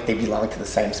apart if they belong to the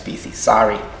same species.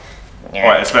 Sorry. All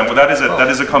right, Esteban, well, that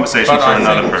is a conversation for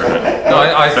another program.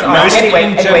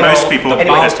 Most people in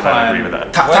Esteban agree with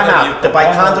that. Time out. The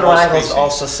bichondrial angle is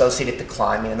also associated to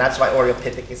climbing, and that's why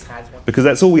Australopithecus has one. Because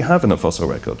that's all we have in a fossil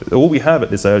record. All we have at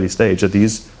this early stage are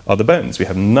the bones. We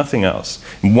have nothing else.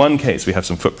 In one case, we have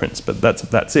some footprints, but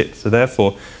that's it. So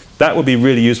therefore, that would be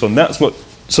really useful, and that's what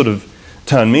sort of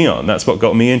turned me on. That's what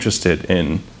got me interested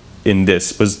in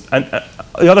this. And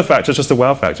the other factor is just the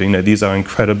wow factor.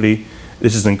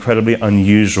 This is an incredibly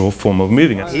unusual form of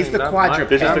moving. He's the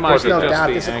quadruped. There's no doubt.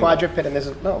 There's a quadruped, and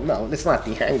there's no. It's not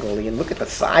the Angolian. Look at the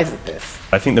size of this.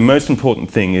 I think the most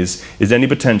important thing is any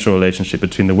potential relationship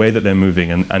between the way that they're moving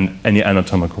and any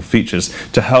anatomical features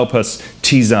to help us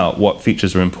tease out what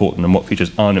features are important and what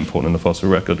features aren't important in the fossil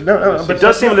record. But it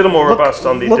does seem a little more robust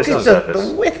on the distal surface. Look at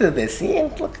the width of this. See,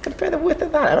 compare the width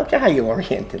of that. I don't care how you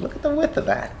orient it. Look at the width of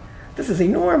that. This is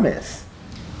enormous.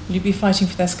 Will you be fighting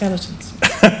for their skeletons?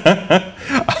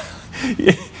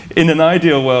 In an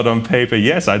ideal world on paper,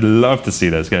 yes, I'd love to see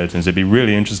those skeletons. It'd be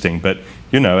really interesting, but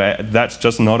that's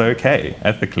just not okay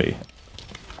ethically.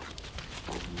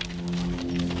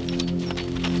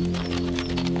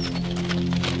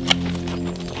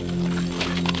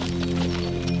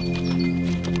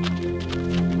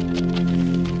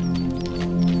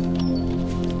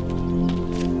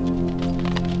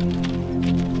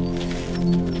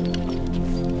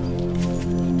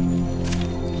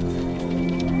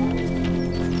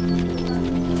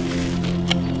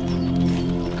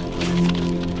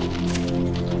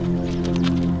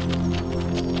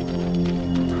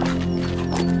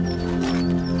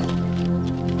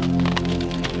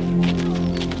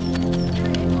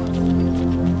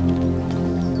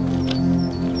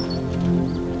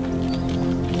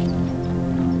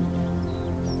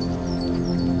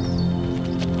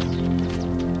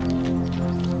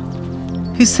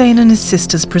 Hussein and his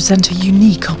sisters present a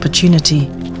unique opportunity.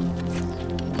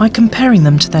 By comparing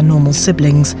them to their normal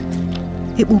siblings,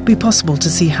 it will be possible to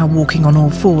see how walking on all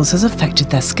fours has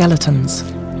affected their skeletons.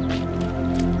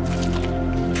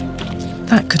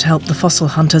 That could help the fossil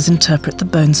hunters interpret the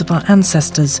bones of our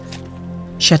ancestors,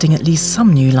 shedding at least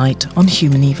some new light on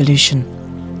human evolution.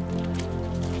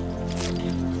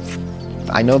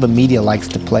 I know the media likes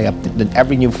to play up that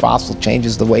every new fossil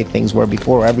changes the way things were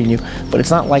before, but it's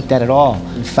not like that at all.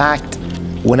 In fact,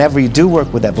 whenever you do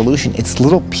work with evolution, it's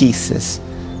little pieces,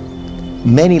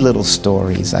 many little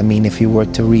stories. I mean, if you were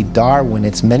to read Darwin,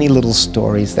 it's many little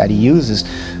stories that he uses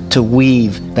to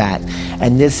weave that.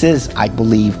 And this is, I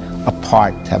believe, a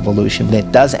part to evolution. But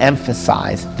it does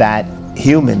emphasize that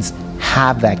humans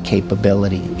have that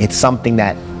capability. It's something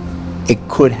that it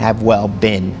could have well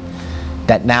been,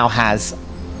 that now has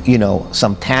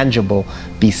some tangible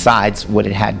besides what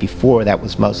it had before that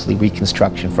was mostly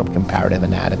reconstruction from comparative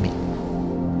anatomy.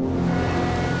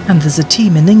 And there's a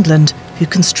team in England who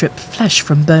can strip flesh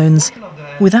from bones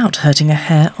without hurting a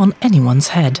hair on anyone's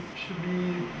head.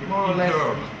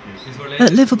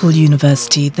 At Liverpool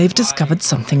University, they've discovered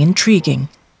something intriguing.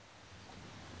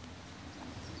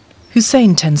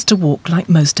 Hussein tends to walk like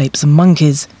most apes and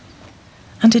monkeys,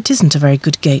 and it isn't a very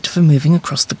good gait for moving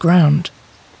across the ground.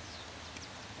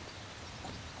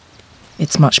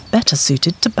 It's much better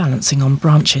suited to balancing on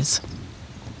branches.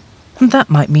 And that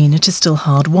might mean it is still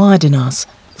hardwired in us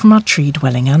from our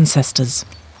tree-dwelling ancestors.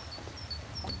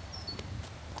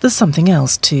 There's something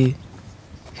else too.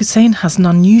 Hussein has an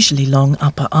unusually long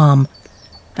upper arm,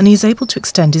 and he is able to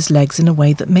extend his legs in a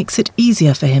way that makes it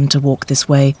easier for him to walk this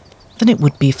way than it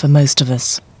would be for most of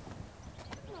us.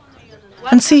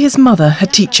 And see his mother,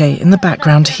 Hatice, in the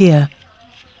background here.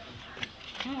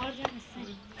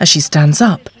 As she stands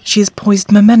up, she is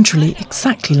poised momentarily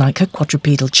exactly like her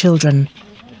quadrupedal children.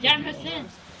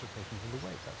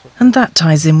 And that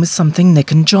ties in with something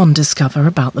Nick and John discover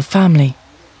about the family.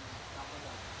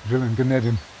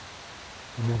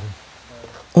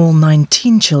 All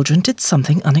 19 children did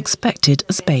something unexpected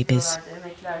as babies.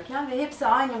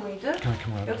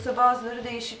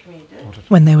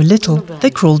 When they were little, they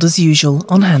crawled as usual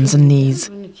on hands and knees.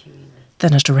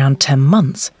 Then at around 10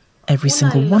 months, every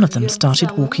single one of them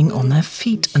started walking on their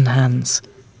feet and hands.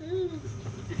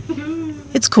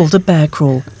 It's called a bear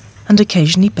crawl, and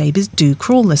occasionally babies do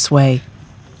crawl this way.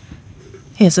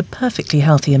 Here's a perfectly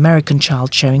healthy American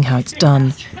child showing how it's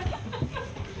done.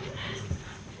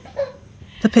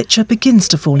 The picture begins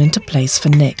to fall into place for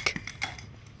Nick.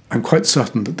 I'm quite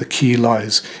certain that the key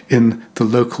lies in the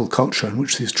local culture in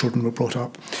which these children were brought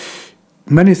up.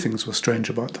 Many things were strange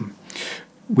about them.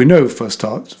 We know, for a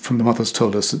start, from the mothers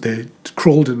told us, that they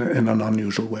crawled in an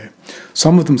unusual way.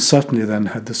 Some of them certainly then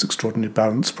had this extraordinary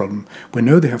balance problem. We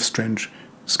know they have strange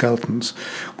skeletons.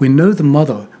 We know the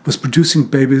mother was producing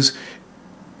babies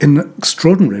in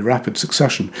extraordinary rapid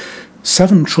succession.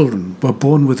 7 children were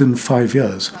born within 5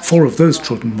 years. 4 of those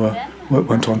children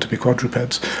went on to be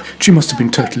quadrupeds. She must have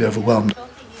been totally overwhelmed.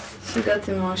 She got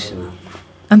emotional.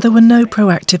 And there were no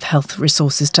proactive health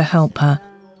resources to help her.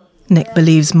 Nick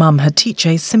believes mum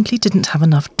Hatice simply didn't have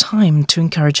enough time to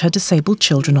encourage her disabled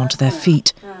children onto their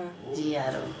feet,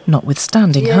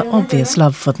 notwithstanding her obvious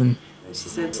love for them. She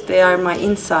said, they are my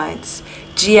insides.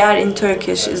 Ciğer in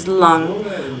Turkish is lung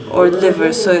or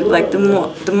liver, so like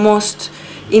the most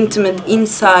intimate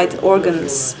inside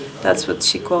organs. That's what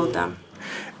she called them.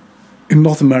 In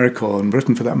North America, or in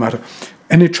Britain for that matter,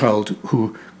 any child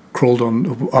who crawled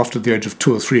on after the age of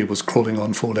 2 or 3 was crawling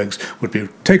on 4 legs would be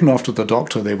taken off to the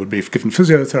doctor. They would be given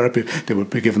physiotherapy, they would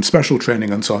be given special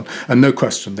training and so on, and no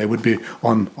question they would be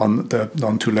on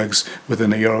 2 legs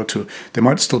within a year or 2. They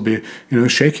might still be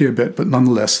shaky a bit, but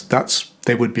nonetheless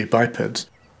they would be bipeds.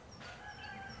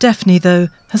 Daphne, though,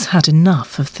 has had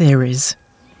enough of theories.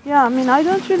 Yeah, I mean, I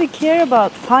don't really care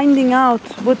about finding out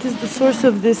what is the source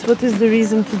of this, what is the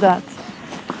reason to that.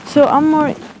 So I'm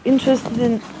more interested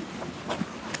in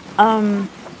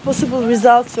possible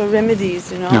results or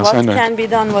remedies, Yes, what can be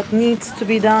done, what needs to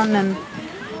be done, and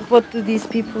what do these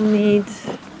people need.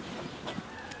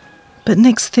 But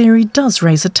Nick's theory does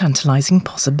raise a tantalising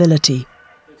possibility.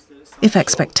 If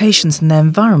expectations in their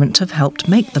environment have helped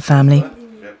make the family,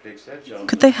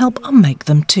 could they help unmake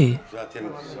them too?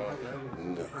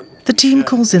 The team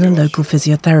calls in a local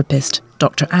physiotherapist,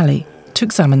 Dr. Ali, to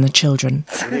examine the children.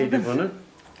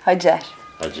 Hacer.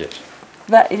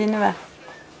 Ver, elini ver.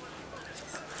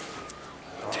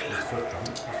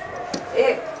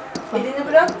 Elini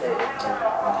bırak.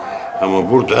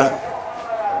 Ama burada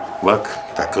bak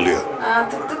takılıyor.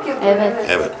 Tık tık yapıyor.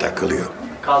 Evet takılıyor.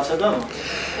 Kalçada mı?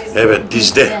 Evet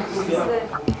dizde.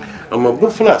 Ama bu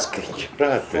flask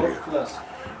rahat veriyor.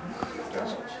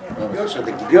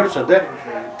 Gidiyorsa da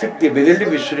tık diye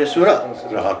belirli bir süre sonra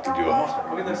rahat gidiyor.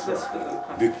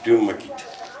 Büktüğüm vakit.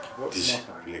 Diz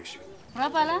flexion.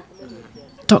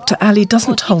 Dr. Ali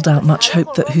doesn't hold out much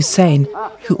hope that Hussein,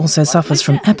 who also suffers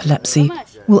from epilepsy,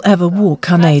 will ever walk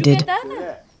unaided.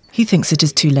 He thinks it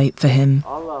is too late for him.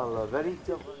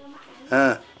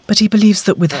 But he believes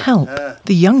that with help,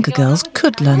 the younger girls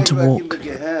could learn to walk.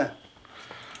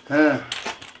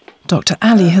 Dr.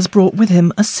 Ali has brought with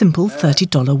him a simple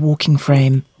 $30 walking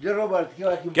frame.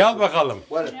 Gel bakalım.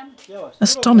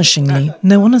 Astonishingly,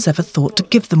 no one has ever thought to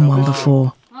give them one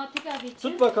before.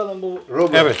 Tut bakalım bu.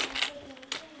 Evet.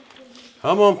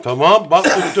 Tamam bak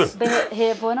tuttun.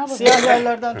 Siyah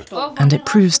yerlerden tut. And it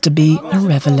proves to be a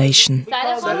revelation.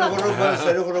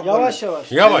 Yavaş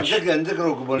yavaş. Yavaş.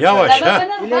 Yavaş ha.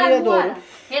 İleriye doğru.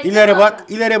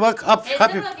 İleri bak. Hafif.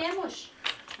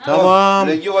 Tamam.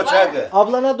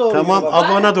 Ablana doğru. Tamam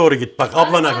ablana doğru git bak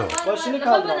ablana doğru. Başını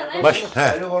kaldır. Baş.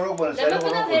 He.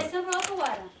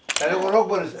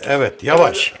 Evet,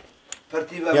 yavaş.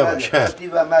 Yavaş, he.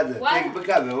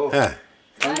 He.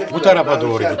 Bu tarafa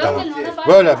doğru git ama.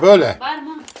 Böyle, böyle.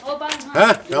 He,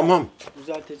 tamam.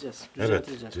 Düzelteceğiz. Evet,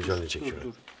 düzelecek şöyle.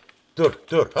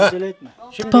 Dur, ha.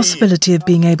 The possibility of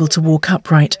being able to walk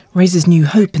upright raises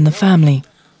new hope in the family.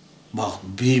 Bak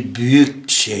bir büyük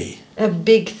şey. A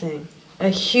big thing. A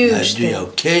huge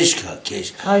thing. Keşke.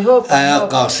 I hope. Ayağa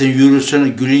kalksın,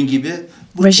 yürüsün, gülün gibi.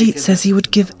 Rajit says he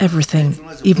would give everything,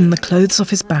 even the clothes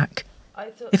off his back,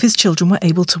 if his children were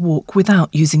able to walk without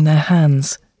using their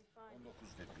hands.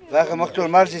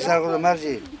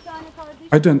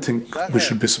 I don't think we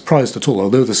should be surprised at all,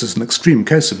 although this is an extreme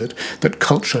case of it, that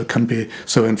culture can be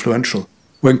so influential.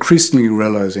 We're increasingly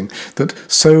realizing that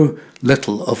so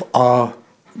little of our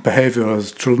behavior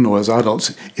as children or as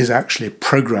adults is actually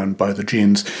programmed by the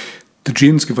genes. The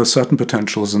genes give us certain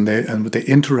potentials and they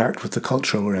interact with the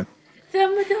culture we're in.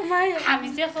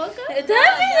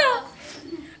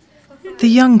 The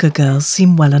younger girls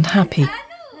seem well and happy,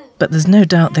 but there's no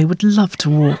doubt they would love to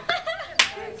walk.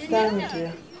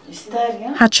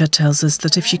 Hatcher tells us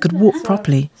that if she could walk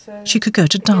properly, she could go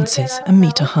to dances and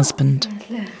meet her husband.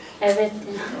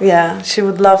 Yeah, she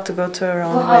would love to go to her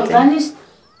own wedding.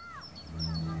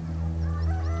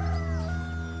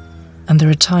 And there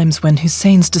are times when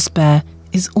Hussein's despair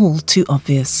is all too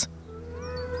obvious.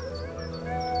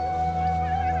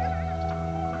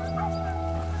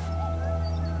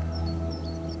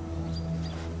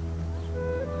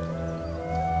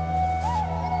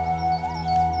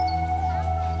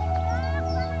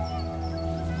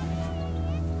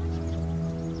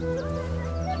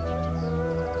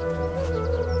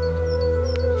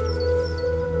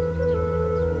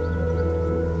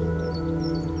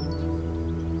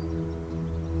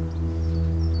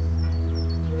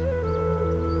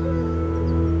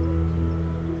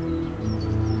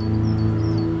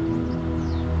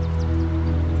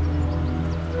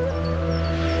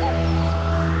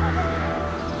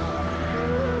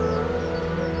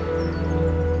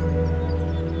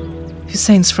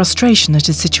 Hussein's frustration at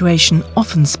his situation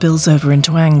often spills over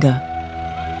into anger.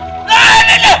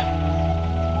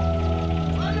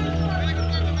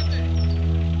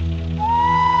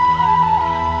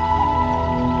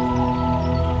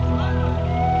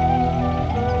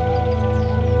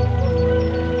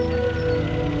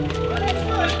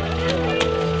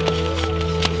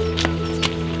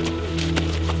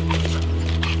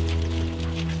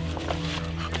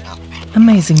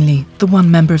 Amazingly, the one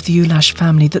member of the Ulash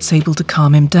family that's able to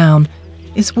calm him down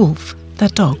is Wolf, their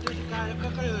dog.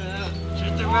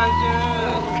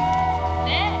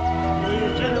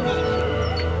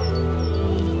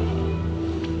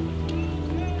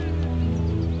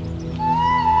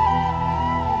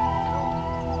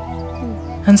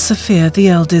 And Sophia, the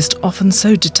eldest, often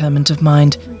so determined of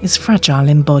mind, is fragile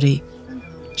in body.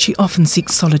 She often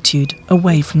seeks solitude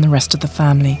away from the rest of the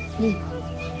family.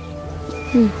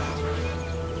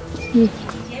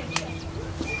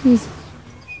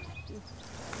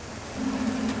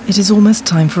 It is almost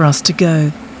time for us to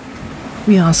go.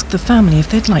 We ask the family if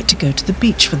they'd like to go to the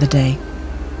beach for the day.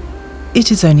 It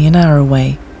is only an hour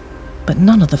away, but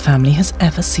none of the family has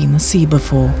ever seen the sea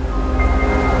before.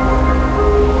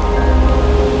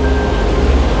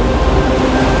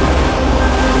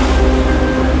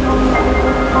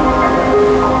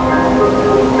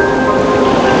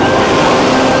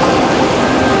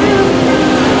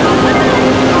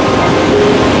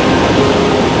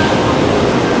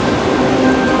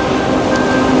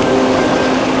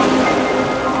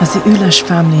 As the Ulash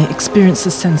family experience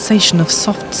the sensation of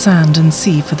soft sand and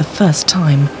sea for the first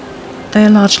time, they are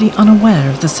largely unaware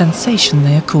of the sensation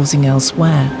they are causing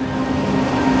elsewhere.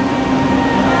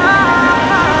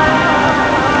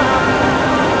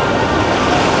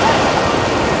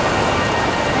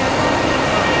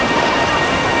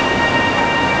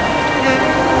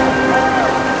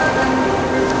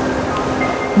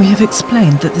 We have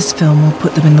explained that this film will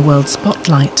put them in the world's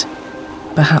spotlight,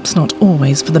 perhaps not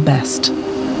always for the best.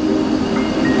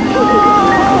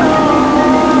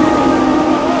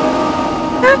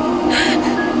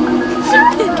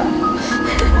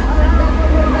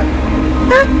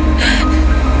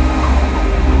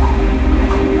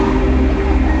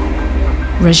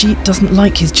 Rajit doesn't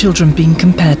like his children being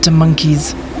compared to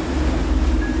monkeys.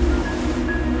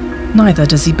 Neither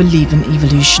does he believe in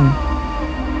evolution.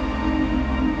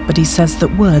 But he says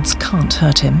that words can't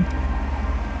hurt him.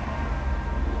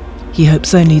 He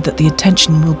hopes only that the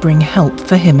attention will bring help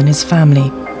for him and his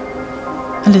family.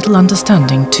 A little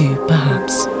understanding too,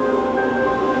 perhaps.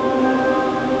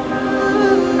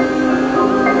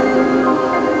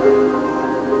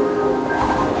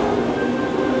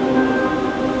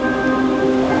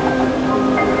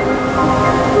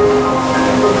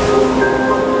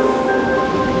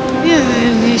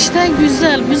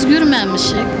 Biz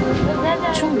görmemişik.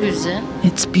 Çok güzel.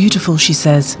 It's beautiful, she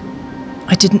says.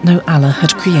 I didn't know Allah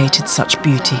had created such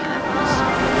beauty.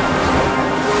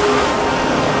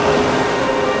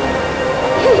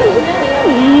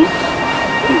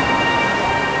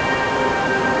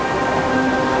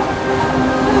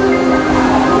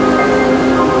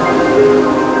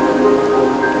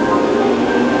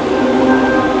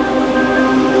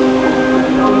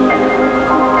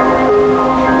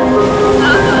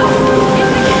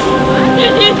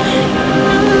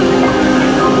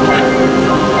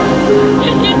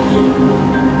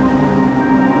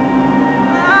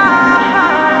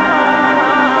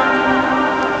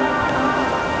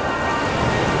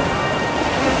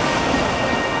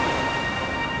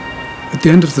 At the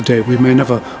end of the day, we may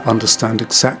never understand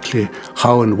exactly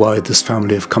how and why this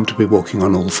family have come to be walking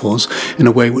on all fours in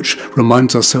a way which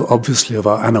reminds us so obviously of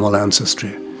our animal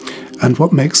ancestry. And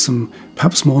what makes them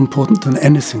perhaps more important than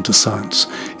anything to science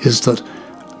is that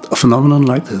a phenomenon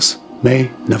like this may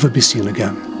never be seen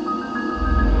again.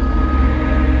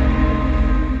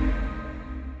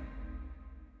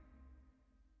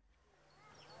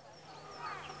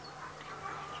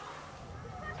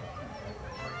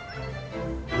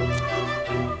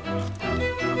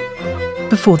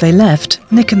 Before they left,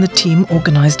 Nick and the team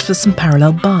organised for some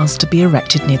parallel bars to be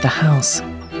erected near the house.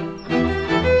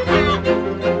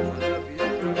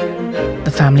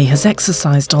 The family has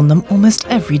exercised on them almost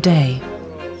every day.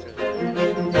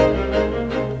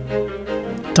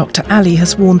 Dr. Ali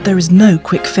has warned there is no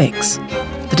quick fix,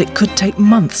 that it could take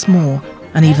months more,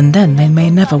 and even then they may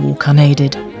never walk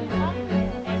unaided.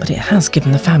 But it has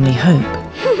given the family hope.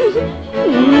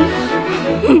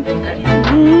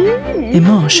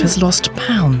 Imosh has lost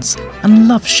pounds and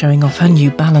loves showing off her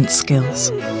new balance skills.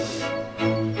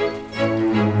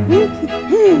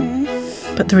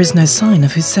 But there is no sign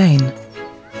of Hussein.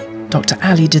 Dr.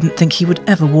 Ali didn't think he would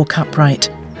ever walk upright.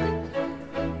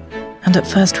 And at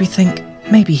first we think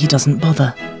maybe he doesn't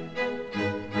bother.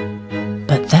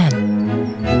 But then...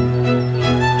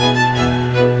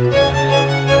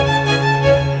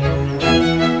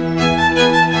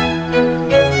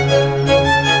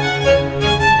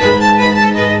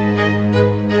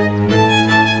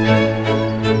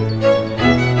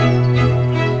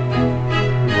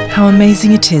 How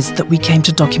amazing it is that we came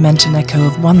to document an echo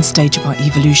of one stage of our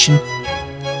evolution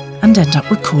and end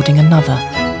up recording another.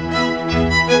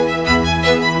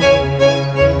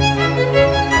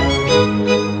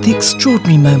 The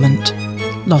extraordinary moment,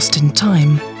 lost in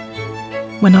time,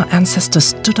 when our ancestor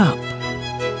stood up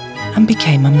and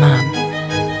became a man.